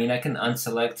guy. I mean, I can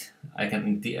unselect. I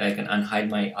can unhide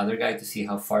my other guy to see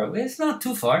how far away. It's not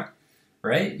too far,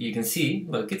 right? You can see.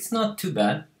 Look, it's not too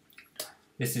bad.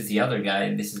 This is the other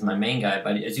guy. This is my main guy.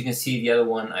 But as you can see, the other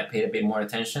one I paid a bit more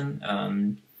attention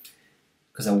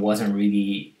because I wasn't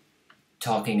really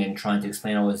talking and trying to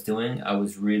explain what I was doing. I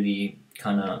was really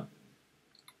kind of,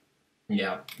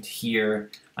 yeah, here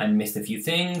I missed a few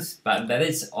things, but that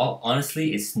is all,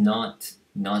 honestly, it's not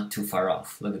too far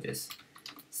off. Look at this.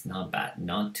 It's not bad,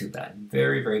 not too bad.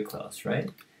 Very, very close, right?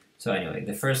 So anyway,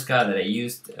 the first guy that I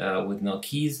used with no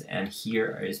keys, and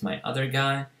here is my other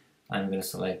guy. I'm going to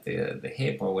select the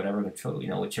hip or whatever control, you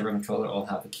know, whichever controller all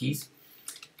have the keys.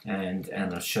 And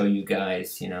I'll show you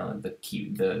guys, you know,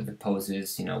 the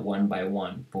poses, you know, one by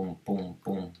one. Boom, boom,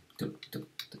 boom. Doop, doop,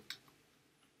 doop.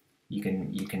 You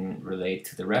can relate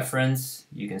to the reference.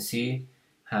 You can see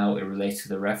how it relates to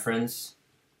the reference.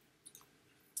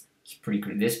 It's pretty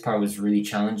good. This part was really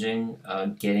challenging,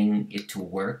 getting it to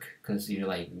work, because you're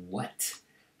like, what?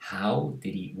 How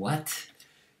did he? What?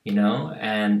 You know,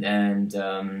 and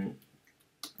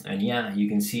yeah, you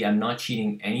can see I'm not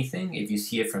cheating anything. If you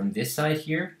see it from this side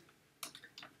here,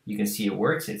 you can see it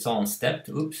works. It's all in stepped.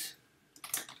 Oops.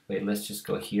 Wait, let's just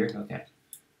go here. Okay.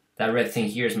 That red thing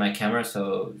here is my camera,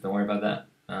 so don't worry about that.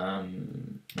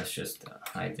 Let's just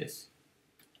hide this.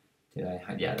 Did I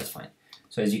hide? Yeah, that's fine.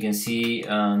 So as you can see,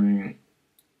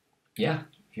 yeah,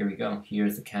 here we go.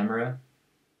 Here's the camera.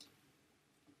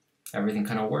 Everything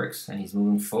kind of works, and he's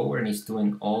moving forward, and he's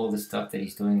doing all the stuff that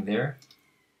he's doing there.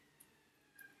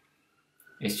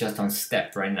 It's just on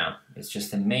step right now. It's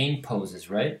just the main poses,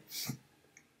 right?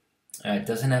 It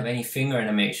doesn't have any finger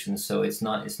animation, so it's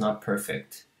not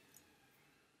perfect,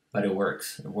 but it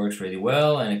works. It works really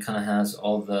well, and it kind of has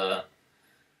all the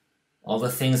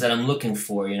things that I'm looking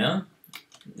for, you know.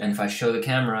 And if I show the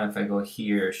camera, if I go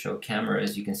here, show camera,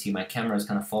 as you can see, my camera is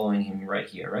kind of following him right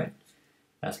here, right?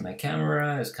 That's my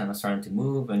camera. It's kind of starting to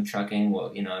move and tracking,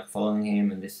 well, you know, following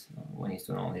him, and this when he's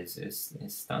doing all his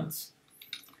stunts.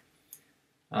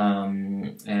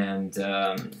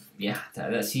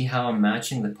 Yeah, see how I'm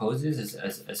matching the poses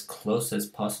as close as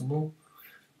possible.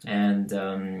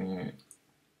 And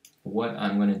what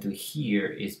I'm going to do here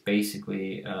is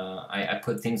basically, I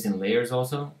put things in layers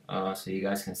also, so you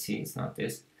guys can see it's not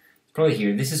this. probably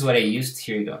here. This is what I used.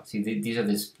 Here you go. See, these are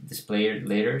this display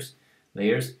layers.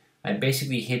 I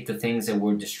basically hit the things that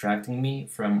were distracting me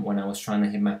from when I was trying to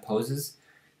hit my poses.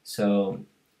 So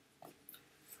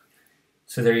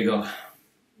there you go.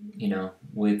 You know,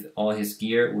 with all his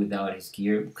gear, without his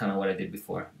gear, kind of what I did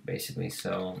before, basically.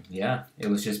 So yeah, it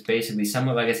was just basically some,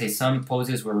 like I say, some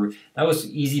poses were, that was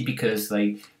easy because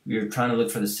like we were trying to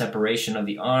look for the separation of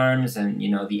the arms and, you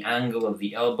know, the angle of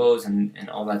the elbows and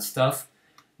all that stuff.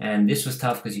 And this was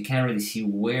tough because you can't really see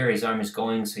where his arm is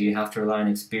going, so you have to rely on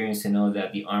experience to know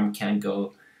that the arm can't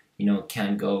go, you know,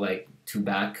 can't go like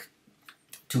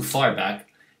too far back.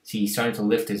 See, he's starting to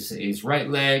lift his right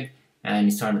leg, and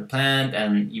he's starting to plant,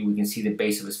 and we can see the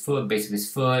base of his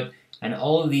foot, and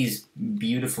all of these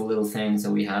beautiful little things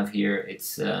that we have here.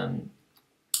 It's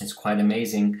quite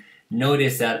amazing.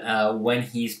 Notice that when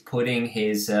he's putting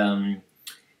his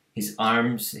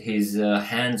arms, his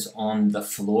hands on the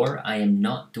floor, I am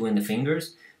not doing the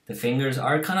fingers. The fingers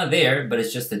are kind of there, but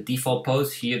it's just the default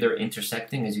pose. Here they're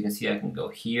intersecting. As you can see, I can go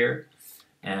here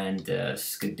and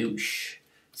skadoosh.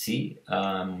 See?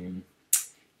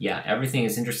 Yeah, everything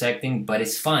is intersecting, but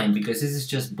it's fine because this is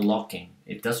just blocking.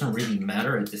 It doesn't really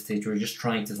matter at this stage. We're just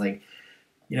trying to, like,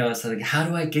 you know, it's like, how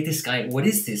do I get this guy? What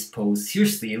is this pose?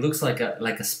 Seriously, it looks like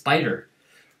a spider.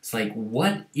 It's like,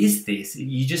 what is this?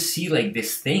 You just see like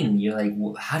this thing. You're like,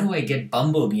 well, how do I get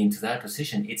Bumblebee into that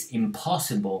position? It's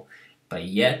impossible, but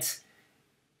yet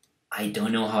I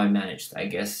don't know how I managed. I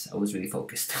guess I was really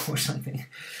focused or something.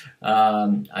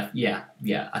 Yeah.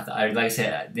 Like I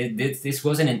said, this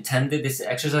wasn't intended. This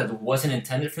exercise wasn't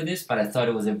intended for this, but I thought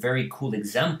it was a very cool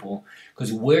example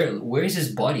because where is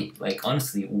his body? Like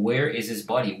honestly, where is his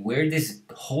body? Where did his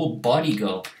whole body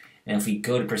go? And if we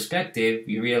go to perspective,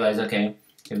 you realize, okay,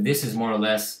 if this is more or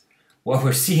less what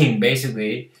we're seeing,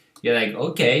 basically, you're like,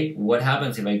 okay, what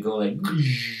happens if I go like,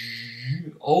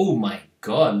 oh my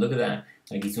God, look at that.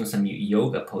 Like he's doing some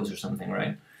yoga pose or something,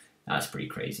 right? That's pretty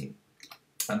crazy.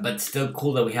 But still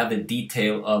cool that we have the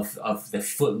detail of the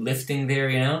foot lifting there,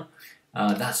 you know?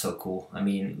 That's so cool. I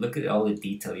mean, look at all the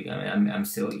detail. I'm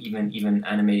still even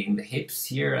animating the hips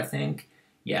here, I think.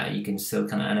 Yeah, you can still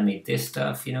kind of animate this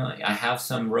stuff, you know? I have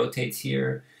some rotates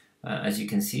here, as you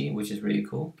can see, which is really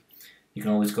cool. You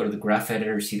can always go to the graph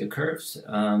editor, see the curves.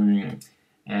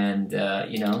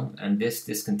 You know, and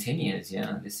this continues.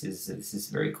 Yeah, this is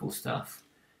very cool stuff.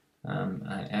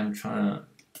 I am trying to,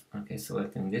 okay,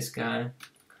 selecting this guy,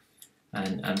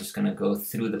 and I'm just gonna go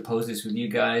through the poses with you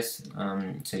guys,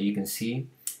 so you can see.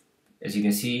 As you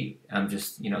can see, I'm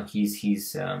just, you know,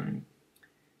 he's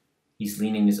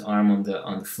leaning his arm on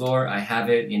the floor. I have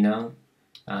it, you know,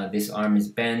 this arm is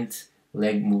bent,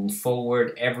 leg moving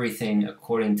forward, everything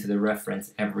according to the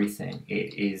reference. Everything.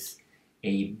 It is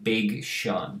a big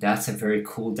shot. That's a very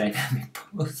cool dynamic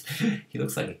pose. He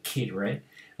looks like a kid, right?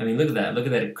 I mean, look at that. Look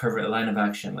at that curved line of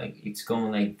action. Like it's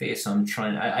going like this. So I'm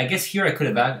trying. I guess here I could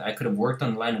have worked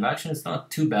on the line of action. It's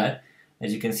not too bad.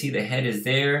 As you can see, the head is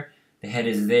there. The head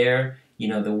is there. You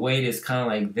know, the weight is kind of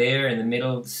like there in the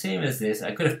middle, same as this.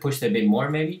 I could have pushed a bit more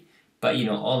maybe, but you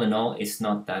know, all in all, it's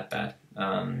not that bad.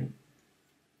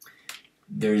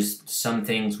 There's some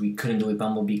things we couldn't do with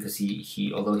Bumblebee because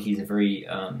he although he's a very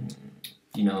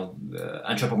you know,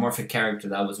 anthropomorphic character.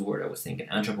 That was the word I was thinking.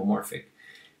 Anthropomorphic.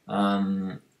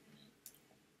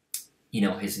 You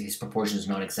know, his proportions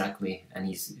not exactly, and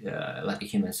he's like a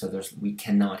human. So we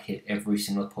cannot hit every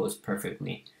single pose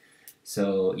perfectly.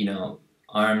 So you know,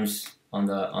 arms on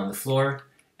the floor.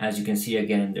 As you can see,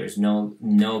 again, there's no.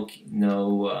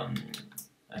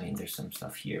 I mean, there's some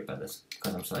stuff here, but that's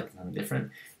because I'm selecting something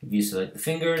different. If you select the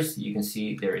fingers, you can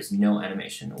see there is no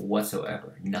animation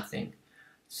whatsoever. Nothing.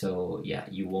 So yeah,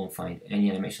 you won't find any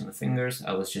animation on the fingers.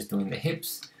 I was just doing the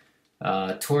hips,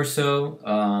 torso,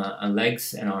 and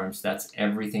legs and arms. That's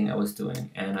everything I was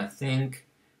doing. And I think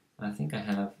I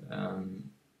have, I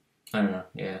don't know,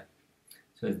 yeah.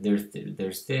 So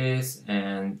there's this,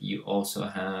 and you also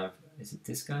have, is it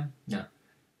this guy? No,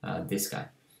 this guy.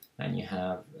 And you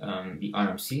have the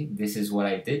arm. See, this is what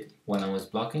I did when I was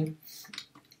blocking.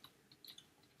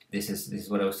 This is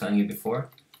what I was telling you before.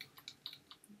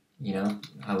 You know,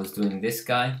 I was doing this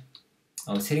guy.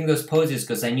 I was hitting those poses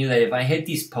because I knew that if I hit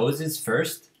these poses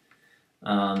first,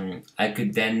 I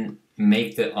could then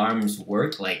make the arms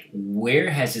work. Like,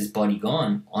 where has his body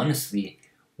gone? Honestly,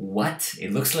 what?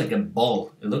 It looks like a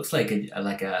ball. It looks like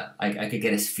I could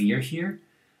get a sphere here,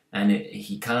 and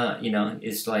he kind of, you know,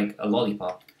 it's like a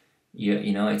lollipop.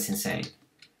 You know, it's insane.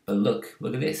 But look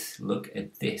at this. Look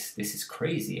at this. This is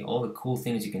crazy. All the cool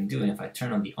things you can do. And if I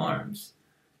turn on the arms,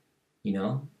 you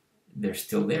know, they're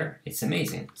still there. It's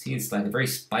amazing. See, it's like a very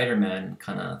Spider-Man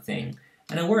kind of thing.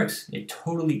 And it works. It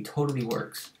totally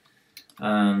works.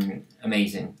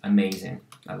 Amazing.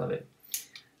 I love it.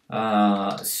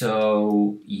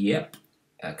 So, yep.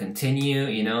 Continue,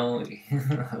 you know.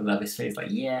 I love his face, like,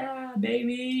 yeah,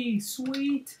 baby,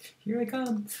 sweet, here I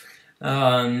come.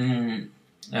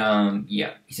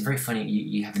 Yeah, he's a very funny,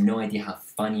 you have no idea how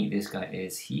funny this guy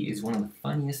is. He is one of the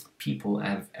funniest people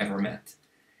I've ever met.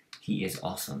 He is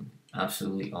awesome,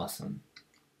 absolutely awesome.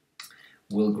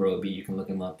 Will Groby, you can look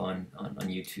him up on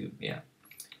YouTube, yeah.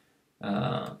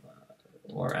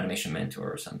 Or Animation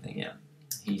Mentor or something, yeah.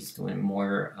 He's doing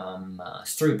more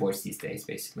storyboards these days,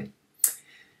 basically.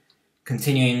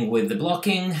 Continuing with the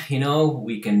blocking, you know,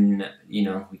 we can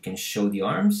show the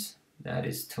arms. That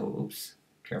is oops,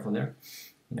 careful there.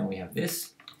 You know, we have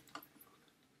this.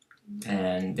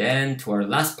 And then to our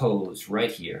last pose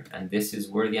right here. And this is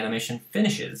where the animation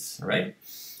finishes, right?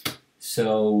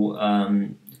 So,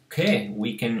 okay,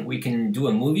 we can do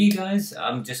a movie, guys.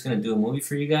 I'm just gonna do a movie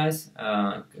for you guys.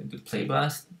 Do play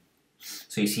blast.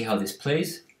 So you see how this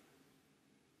plays.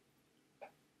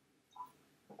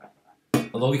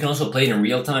 Although we can also play it in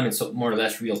real time, it's more or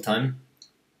less real time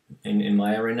in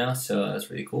Maya right now, so that's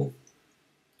really cool.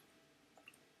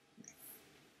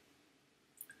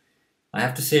 I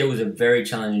have to say it was a very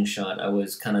challenging shot. I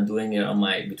was kind of doing it on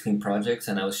my between projects,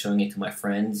 and I was showing it to my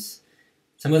friends.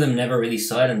 Some of them never really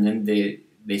saw it, and then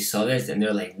they saw this, and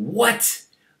they're like, "What?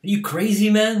 Are you crazy,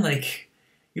 man? Like,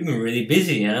 you've been really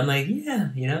busy." And I'm like, "Yeah,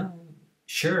 you know,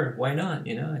 sure, why not?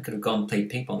 You know, I could have gone and played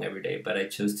ping pong every day, but I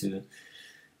chose to,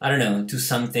 I don't know, do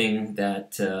something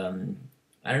that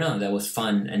I don't know, that was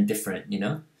fun and different, you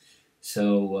know."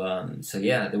 So so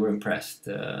yeah, they were impressed,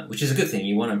 which is a good thing.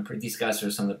 You want to. These guys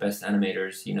are some of the best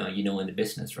animators, you know, in the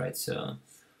business, right? So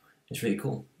it's really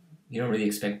cool. You don't really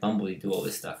expect Bumblebee to do all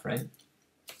this stuff, right?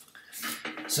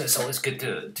 So it's always good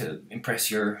to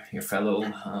impress your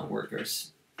fellow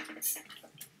workers,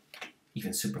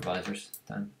 even supervisors.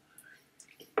 Time.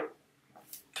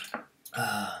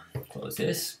 Close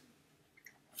this.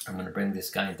 I'm gonna bring this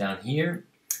guy down here,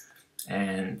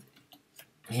 and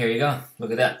here you go. Look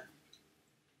at that.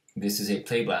 This is a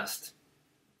play blast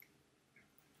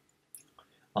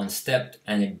on stepped,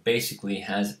 and it basically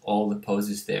has all the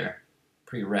poses there.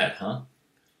 Pretty rad, huh?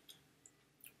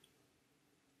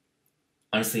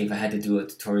 Honestly, if I had to do a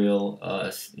tutorial,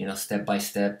 you know, step by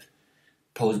step,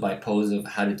 pose by pose of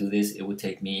how to do this, it would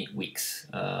take me weeks.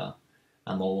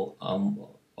 I'm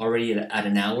already at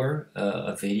an hour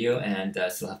of video, and I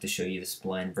still have to show you the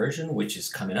spline version, which is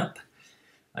coming up.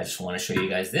 I just want to show you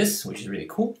guys this, which is really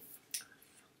cool.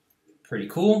 Pretty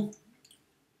cool.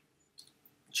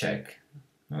 Check.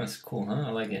 Oh, that's cool, huh?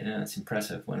 I like it. Yeah, it's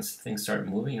impressive. When things start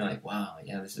moving, you're like, wow,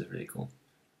 yeah, this is really cool.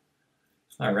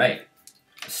 All right.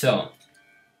 So,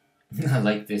 I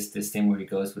like this thing where he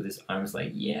goes with his arms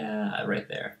like, yeah, right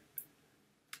there.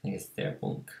 I think it's there.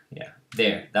 Boom. Yeah,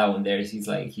 there. That one there. He's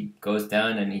like, he goes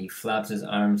down and he flaps his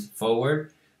arms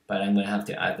forward, but I'm going to have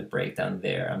to add the breakdown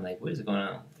there. I'm like, what is going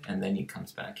on? And then he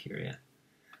comes back here, yeah.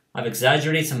 I've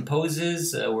exaggerated some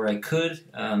poses where I could,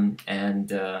 and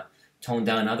toned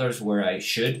down others where I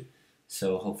should.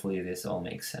 So hopefully this all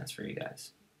makes sense for you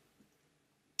guys.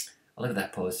 Oh, look at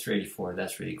that pose, 384.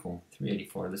 That's really cool.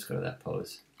 384. Let's go to that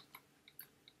pose.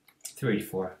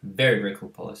 384. Very, very cool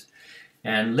pose.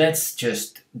 And let's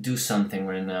just do something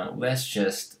right now. Let's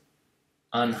just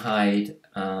unhide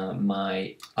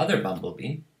my other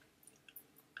Bumblebee,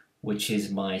 which is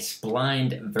my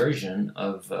splined version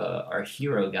of our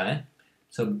hero guy.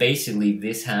 So basically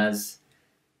this has,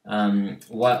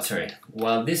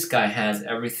 while this guy has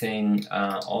everything,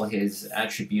 all his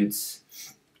attributes,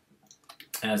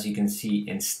 as you can see,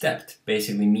 in stepped,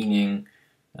 basically meaning,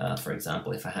 for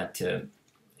example, if I had to,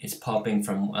 it's popping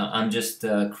from, I'm just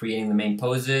creating the main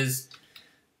poses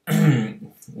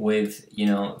with, you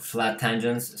know, flat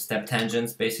tangents, step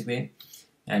tangents, basically.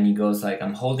 And he goes like,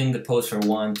 I'm holding the pose for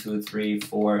 1, 2, 3,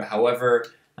 4, however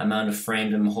amount of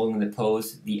frames I'm holding the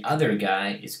pose. The other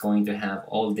guy is going to have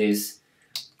all this.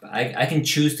 I can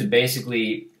choose to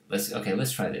basically, let's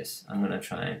try this.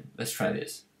 Let's try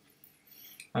this.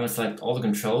 I'm going to select all the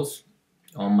controls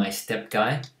on my step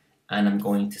guy, and I'm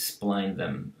going to spline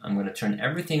them. I'm going to turn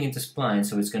everything into spline,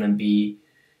 so it's going to be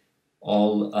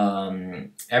all,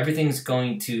 everything's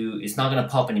going to, it's not going to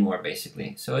pop anymore,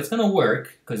 basically. So it's going to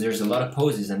work, because there's a lot of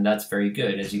poses, and that's very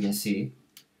good, as you can see.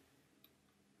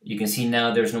 You can see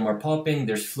now there's no more popping,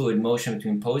 there's fluid motion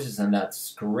between poses, and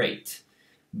that's great.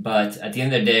 But at the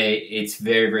end of the day, it's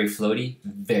very, very floaty,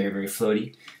 very, very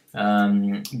floaty.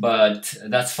 But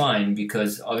that's fine,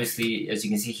 because obviously, as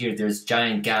you can see here, there's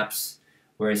giant gaps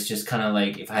where it's just kind of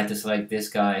like, if I had to select this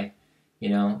guy, you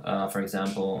know, for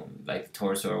example, like the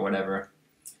torso or whatever,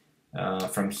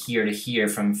 from here to here,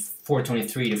 from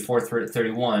 423 to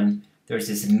 431, there's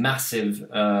this massive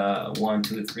 1,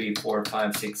 2, 3, 4,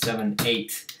 5, 6, 7,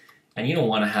 8, and you don't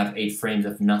want to have 8 frames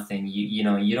of nothing. You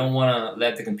know, you don't want to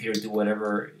let the computer do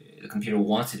whatever the computer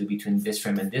wants to do between this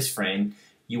frame and this frame.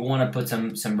 You want to put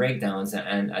some breakdowns,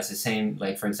 and as the same,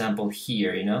 like for example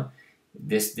here, you know,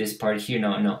 this part here,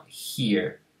 no,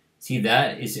 here. See,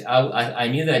 that is, I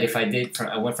knew that if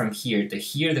I went from here to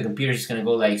here, the computer's just gonna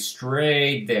go like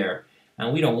straight there,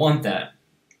 and we don't want that,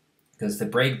 because the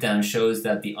breakdown shows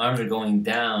that the arms are going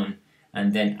down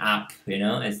and then up, you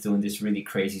know, it's doing this really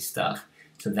crazy stuff.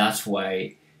 So that's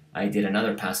why I did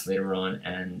another pass later on,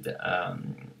 and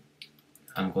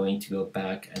I'm going to go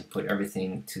back and put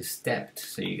everything to stepped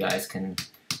so you guys can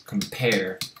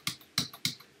compare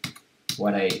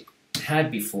what I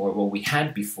had before, what we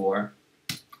had before.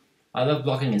 I love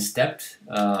blocking in stepped.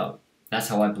 That's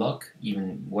how I block,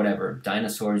 even whatever,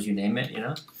 dinosaurs, you name it, you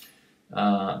know.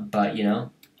 But you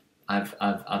know, I've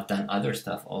done other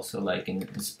stuff also, like in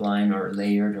spline or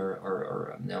layered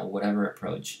or you know, whatever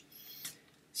approach.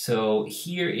 So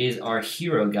here is our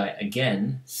hero guy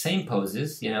again, same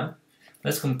poses, you know.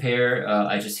 Let's compare.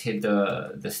 I just hit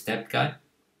the stepped guy.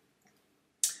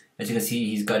 As you can see,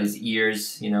 he's got his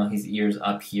ears, you know, his ears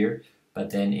up here. But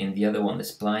then in the other one, the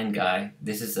spline guy,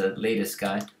 this is the latest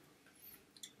guy.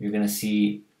 You're gonna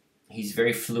see he's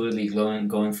very fluidly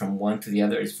going from one to the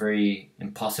other. It's very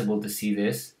impossible to see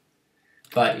this.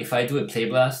 But if I do a play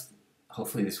blast,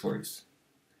 hopefully this works.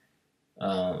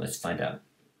 Let's find out.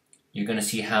 You're gonna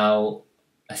see how,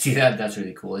 I see that, that's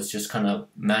really cool. It's just kind of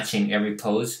matching every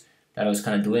pose that I was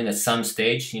kind of doing at some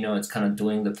stage. You know, it's kind of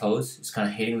doing the pose. It's kind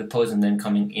of hitting the pose and then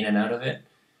coming in and out of it.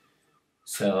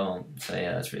 So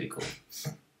yeah, that's really cool.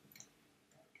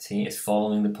 See, it's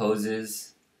following the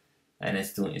poses, and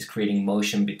it's creating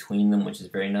motion between them, which is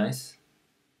very nice.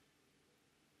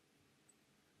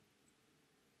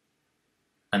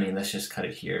 I mean, let's just cut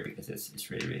it here because it's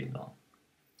really, really long.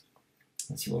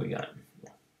 Let's see what we got.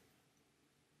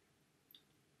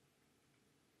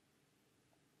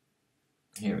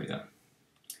 Here we go.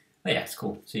 Oh yeah, it's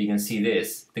cool. So you can see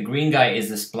this. The green guy is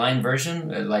the spline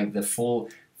version, like the full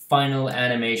final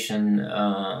animation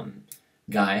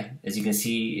guy. As you can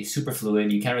see, it's super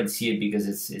fluid. You can't really see it because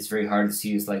it's very hard to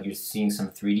see. It's like you're seeing some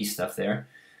 3D stuff there.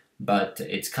 But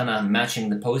it's kind of matching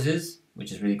the poses,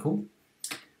 which is really cool.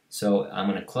 So I'm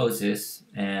going to close this,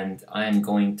 and I'm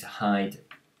going to hide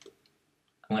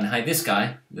this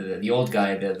guy, the old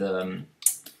guy,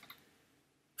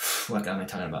 what am I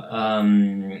talking about?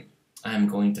 I'm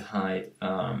going to hide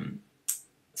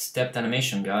stepped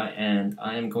animation guy, and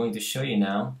I am going to show you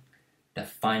now the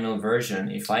final version.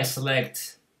 If I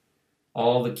select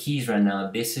all the keys right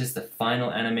now, this is the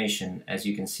final animation, as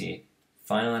you can see,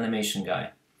 final animation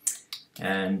guy.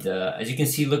 And as you can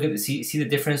see, look at see the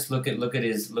difference. Look at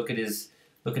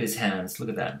his hands. Look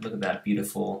at that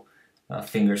beautiful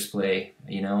finger splay,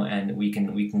 you know. And we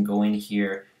can go in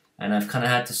here, and I've kind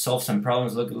of had to solve some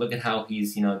problems. Look at how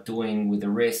he's, you know, doing with the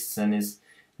wrists and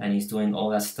he's doing all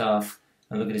that stuff.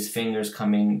 And look at his fingers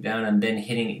coming down and then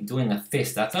doing a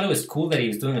fist. I thought it was cool that he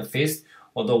was doing a fist,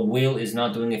 although Will is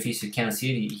not doing a fist. You can't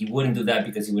see it. He wouldn't do that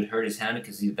because he would hurt his hand,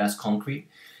 because that's concrete.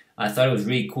 I thought it was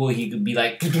really cool. He could be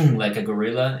like like a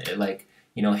gorilla, like,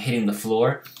 you know, hitting the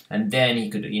floor, and then he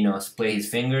could, you know, splay his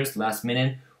fingers last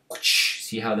minute.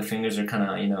 See how the fingers are kind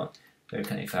of, you know, they're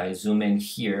kind of, if I zoom in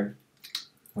here,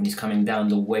 when he's coming down,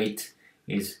 the weight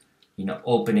is, you know,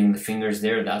 opening the fingers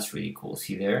there. That's really cool.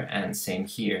 See there? And same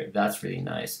here. That's really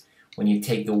nice. When you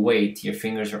take the weight, your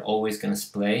fingers are always going to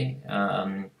splay,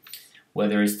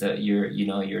 whether it's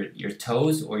your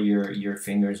toes or your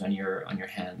fingers on your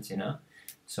hands, you know.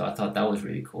 So I thought that was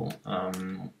really cool. If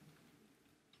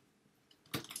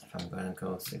I'm gonna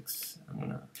go 6, I'm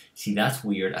gonna see, that's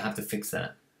weird. I have to fix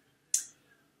that.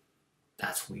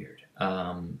 That's weird.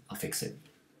 I'll fix it.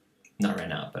 Not right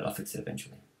now, but I'll fix it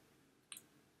eventually.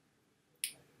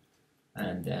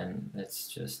 And then let's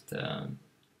just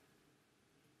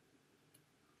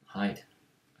hide.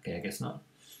 Okay, I guess not.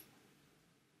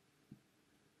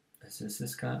 Is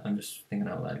this guy? I'm just thinking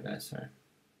out loud, guys. Sorry.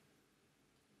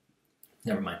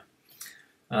 Never mind.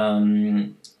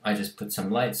 I just put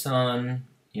some lights on,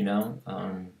 you know.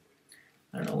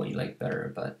 I don't know what you like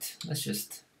better, but let's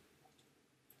just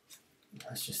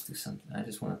do something. I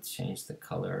just want to change the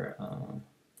color.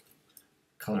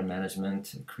 Color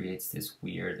management. It creates this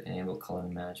weird enable color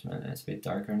management, and it's a bit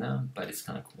darker now, but it's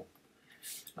kind of cool.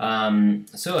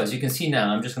 So as you can see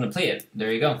now, I'm just going to play it.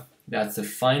 There you go. That's the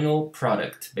final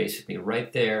product, basically,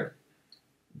 right there.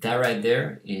 That right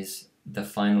there is the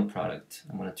final product.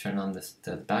 I'm going to turn on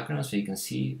the background so you can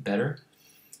see better.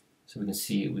 So we can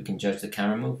see, we can judge the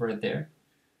camera move right there.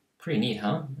 Pretty neat,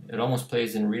 huh? It almost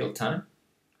plays in real time.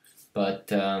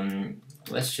 But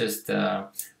let's just, I'm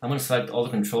going to select all the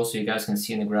controls so you guys can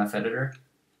see in the graph editor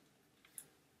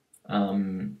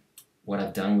what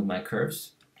I've done with my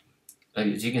curves.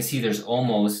 As you can see, there's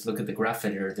almost, look at the graph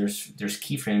editor, there's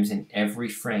keyframes in every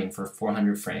frame for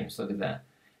 400 frames. Look at that.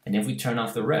 And if we turn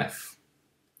off the ref,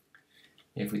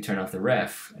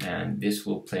 and this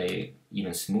will play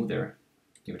even smoother.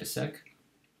 Give it a sec.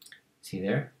 See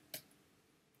there?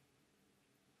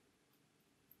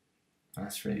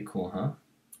 That's really cool, huh?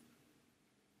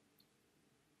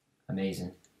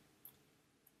 Amazing.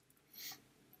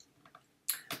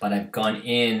 But I've gone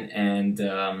in and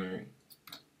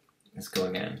let's go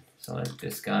again. So like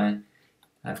this guy,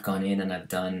 I've gone in and I've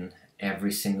done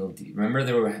every single. Remember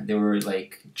there were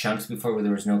like chunks before where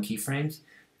there was no keyframes.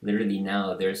 Literally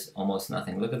now there's almost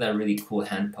nothing. Look at that really cool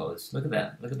hand pose. Look at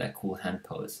that. Look at that cool hand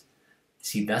pose.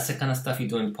 See, that's the kind of stuff you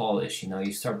do in polish. You know,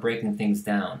 you start breaking things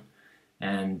down,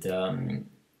 and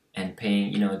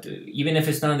paying. You know, even if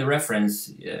it's not in the reference,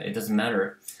 it doesn't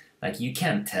matter. Like you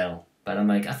can't tell. But I'm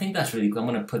like, I think that's really cool. I'm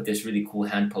gonna put this really cool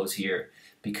hand pose here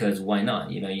because why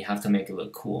not? You know, you have to make it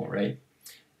look cool, right?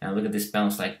 And look at this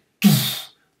bounce, like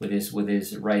with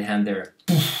his right hand there,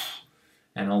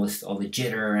 and all the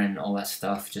jitter and all that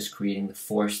stuff, just creating the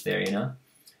force there, you know.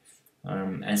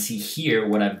 And see here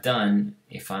what I've done,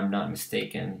 if I'm not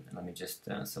mistaken. Let me just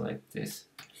select this.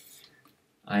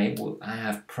 I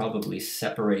have probably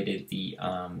separated the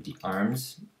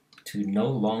arms to no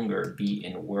longer be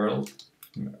in world.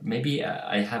 Maybe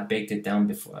I have baked it down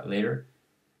before later,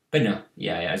 but no,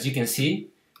 yeah, as you can see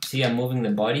I'm moving the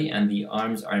body and the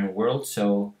arms are in world,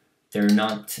 so they're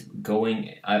not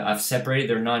going. I've separated.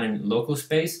 They're not in local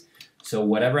space. So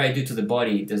whatever I do to the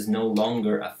body does no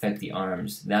longer affect the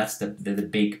arms. That's the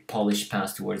big polish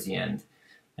pass towards the end,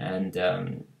 and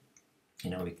you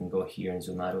know, we can go here and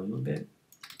zoom out a little bit.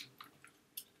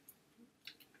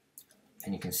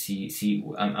 And you can see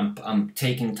I'm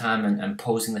taking time and I'm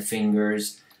posing the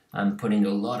fingers. I'm putting a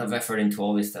lot of effort into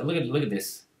all this stuff. Look at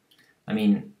this. I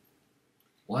mean,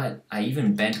 what? I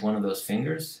even bent one of those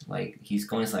fingers. Like he's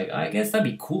going, it's like, I guess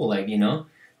that'd be cool. Like, you know,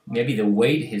 maybe the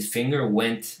weight, his finger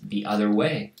went the other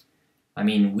way. I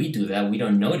mean, we do that. We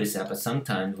don't notice that, but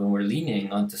sometimes when we're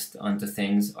leaning onto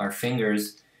things, our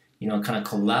fingers, you know, kind of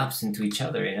collapse into each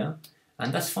other. You know.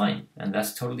 And that's fine, and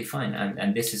that's totally fine,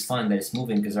 and this is fine that it's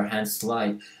moving because our hands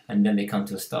slide and then they come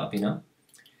to a stop, you know.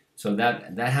 So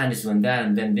that hand is doing that,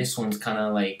 and then this one's kind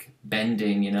of like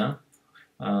bending, you know,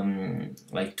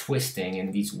 like twisting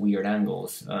in these weird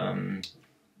angles. And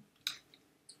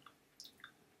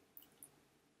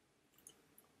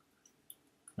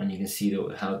you can see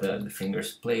how the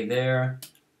fingers play there.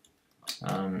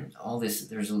 All this,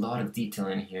 there's a lot of detail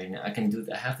in here. You know, I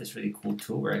have this really cool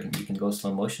tool where you can go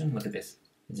slow motion. Look at this.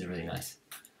 This is really nice.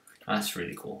 That's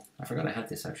really cool. I forgot I had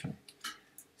this actually.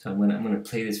 So I'm gonna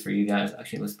play this for you guys.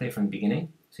 Actually, let's play from the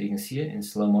beginning so you can see it in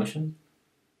slow motion.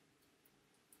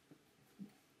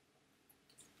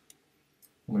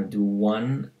 I'm gonna do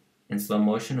one in slow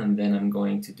motion, and then I'm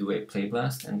going to do a play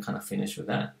blast and kind of finish with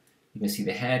that. You can see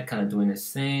the head kind of doing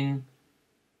its thing.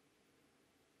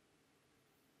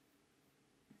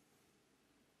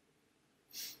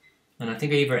 And I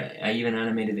think I even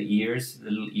animated the ears,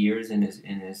 the little ears in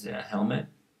his helmet.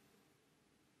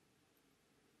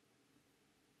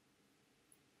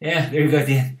 Yeah, there you go.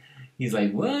 He's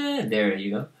like, what? There you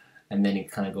go. And then he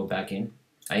kind of go back in.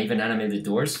 I even animated the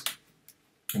doors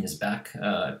in his back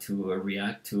to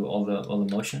react to all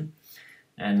the motion.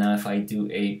 And now if I do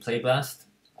a play blast,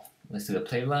 let's do a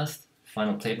play blast,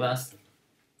 final play blast.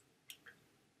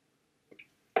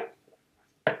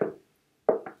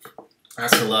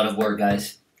 That's a lot of work,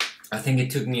 guys. I think it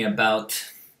took me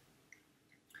about,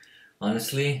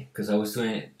 honestly, because I was doing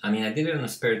it, I mean, I did it in a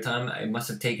spare time. It must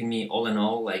have taken me all in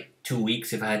all like 2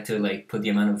 weeks if I had to like put the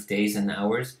amount of days and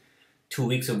hours. 2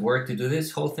 weeks of work to do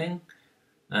this whole thing.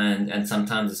 And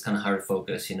sometimes it's kind of hard to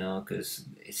focus, you know, because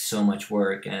it's so much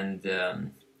work. And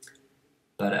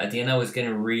but at the end I was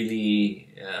getting really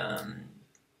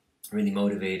really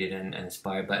motivated and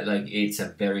inspired. But like, it's a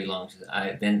very long,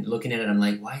 then looking at it, I'm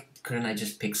like, why couldn't I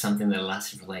just pick something that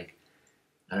lasted for like,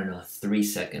 I don't know, 3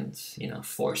 seconds, you know,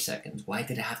 4 seconds? Why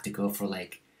did it have to go for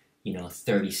like, you know,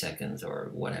 30 seconds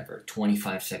or whatever?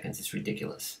 25 seconds is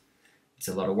ridiculous. It's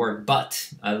a lot of work,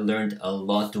 but I learned a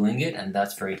lot doing it, and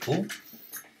that's very cool.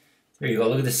 There you go.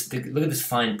 Look at this. Look at this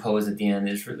fine pose at the end.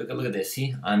 Look at this.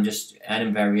 See, I'm just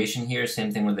adding variation here.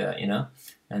 Same thing with the, you know,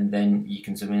 and then you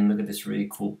can zoom in. Look at this really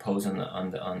cool pose on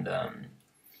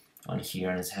here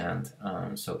on his hand.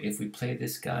 So if we play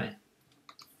this guy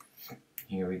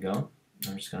here we go.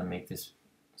 I'm just gonna make this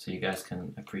so you guys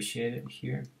can appreciate it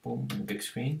here. Boom, on the big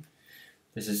screen.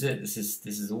 This is it. This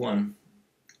is the one.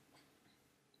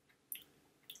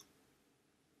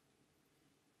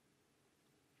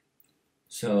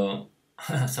 So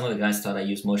some of the guys thought I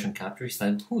used motion capture. He's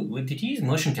like, did you use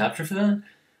motion capture for that?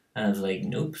 And I was like,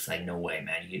 nope. It's like, no way,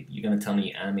 man. You're gonna tell me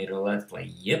you animated all that? It's like,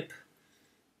 yep.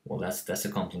 Well, that's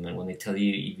a compliment. When they tell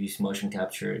you you've used motion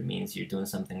capture, it means you're doing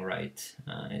something right.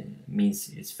 It means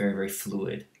it's very, very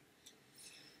fluid.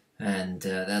 And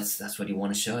that's what you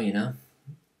want to show, you know?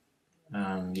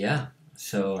 Yeah,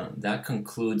 so that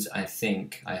concludes, I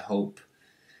hope,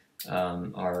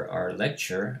 our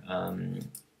lecture.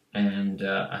 And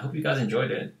I hope you guys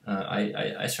enjoyed it.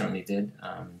 I certainly did.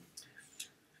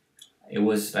 It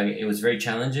was very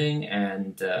challenging,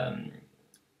 and yeah,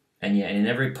 and in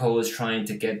every pose, trying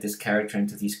to get this character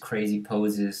into these crazy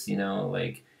poses, you know,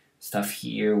 like stuff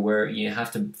here where you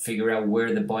have to figure out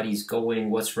where the body's going,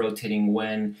 what's rotating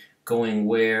when, going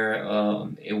where.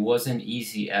 It wasn't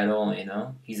easy at all, you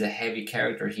know. He's a heavy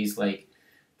character. He's like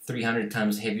 300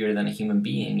 times heavier than a human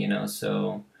being, you know,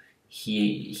 so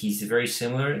he's very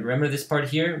similar. Remember this part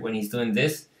here when he's doing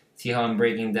this? See how I'm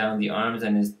breaking down the arms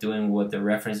and is doing what the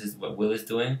reference is, what Will is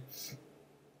doing?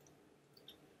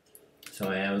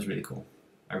 So yeah, it was really cool.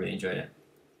 I really enjoyed it.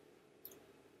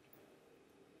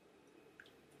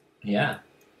 Yeah.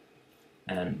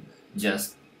 And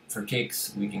just for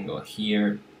kicks, we can go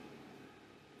here,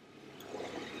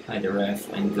 hide the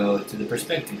ref, and go to the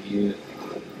perspective view.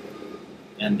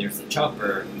 And there's a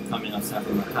chopper coming outside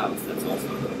from our house. That's also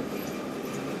cool.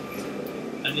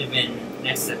 I live in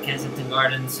next to Kensington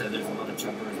Gardens, so there's a lot of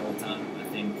choppers all the time. I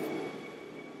think,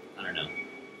 I don't know,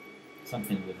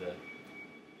 something with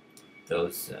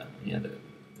those, you know, the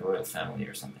royal family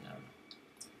or something. I don't know.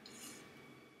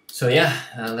 So yeah,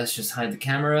 let's just hide the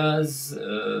cameras,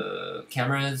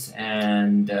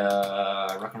 and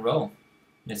rock and roll.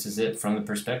 This is it from the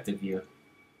perspective view.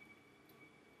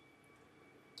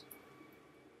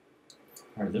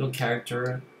 Our little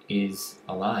character is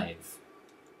alive.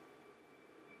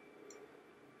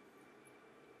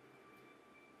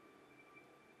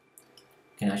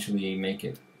 Can actually make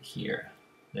it here.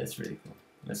 That's really cool.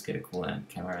 Let's get a cool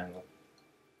camera angle.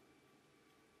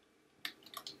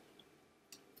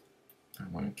 I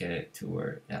want to get it to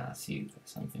where, yeah, see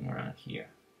something around here.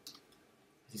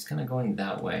 He's kind of going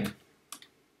that way.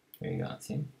 There you go,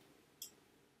 see?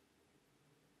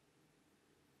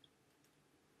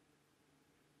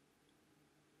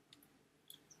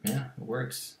 Yeah, it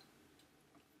works.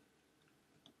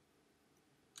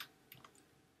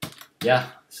 Yeah,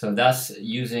 so that's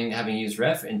having used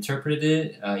ref, interpreted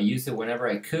it, used it whenever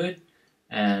I could,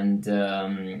 and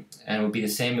it would be the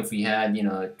same if we had, you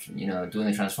know, doing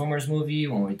the Transformers movie,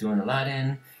 when we're doing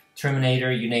Aladdin,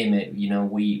 Terminator, you name it. You know,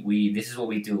 this is what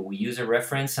we do. We use a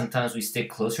reference. Sometimes we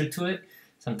stick closer to it.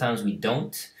 Sometimes we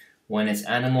don't. When it's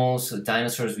animals, so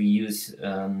dinosaurs, we use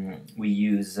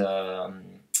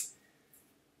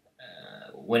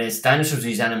when it's dinosaurs, we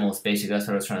use animals. Basically, that's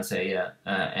what I was trying to say. Yeah,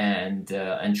 and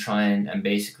try and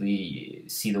basically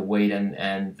see the weight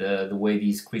and the way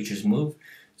these creatures move.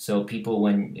 So people,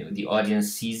 when the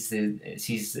audience sees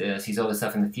all the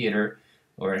stuff in the theater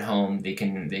or at home, they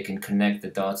can connect the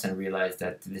dots and realize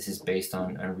that this is based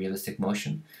on realistic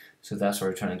motion. So that's what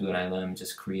we're trying to do at ILM,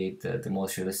 just create the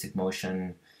most realistic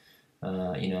motion,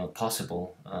 you know,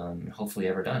 possible. Hopefully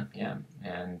ever done. Yeah,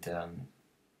 and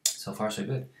so far so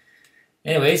good.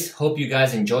 Anyways, hope you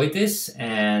guys enjoyed this,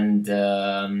 and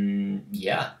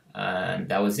yeah, and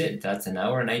that was it. That's an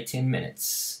hour and 18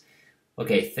 minutes.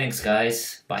 Okay, thanks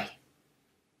guys. Bye.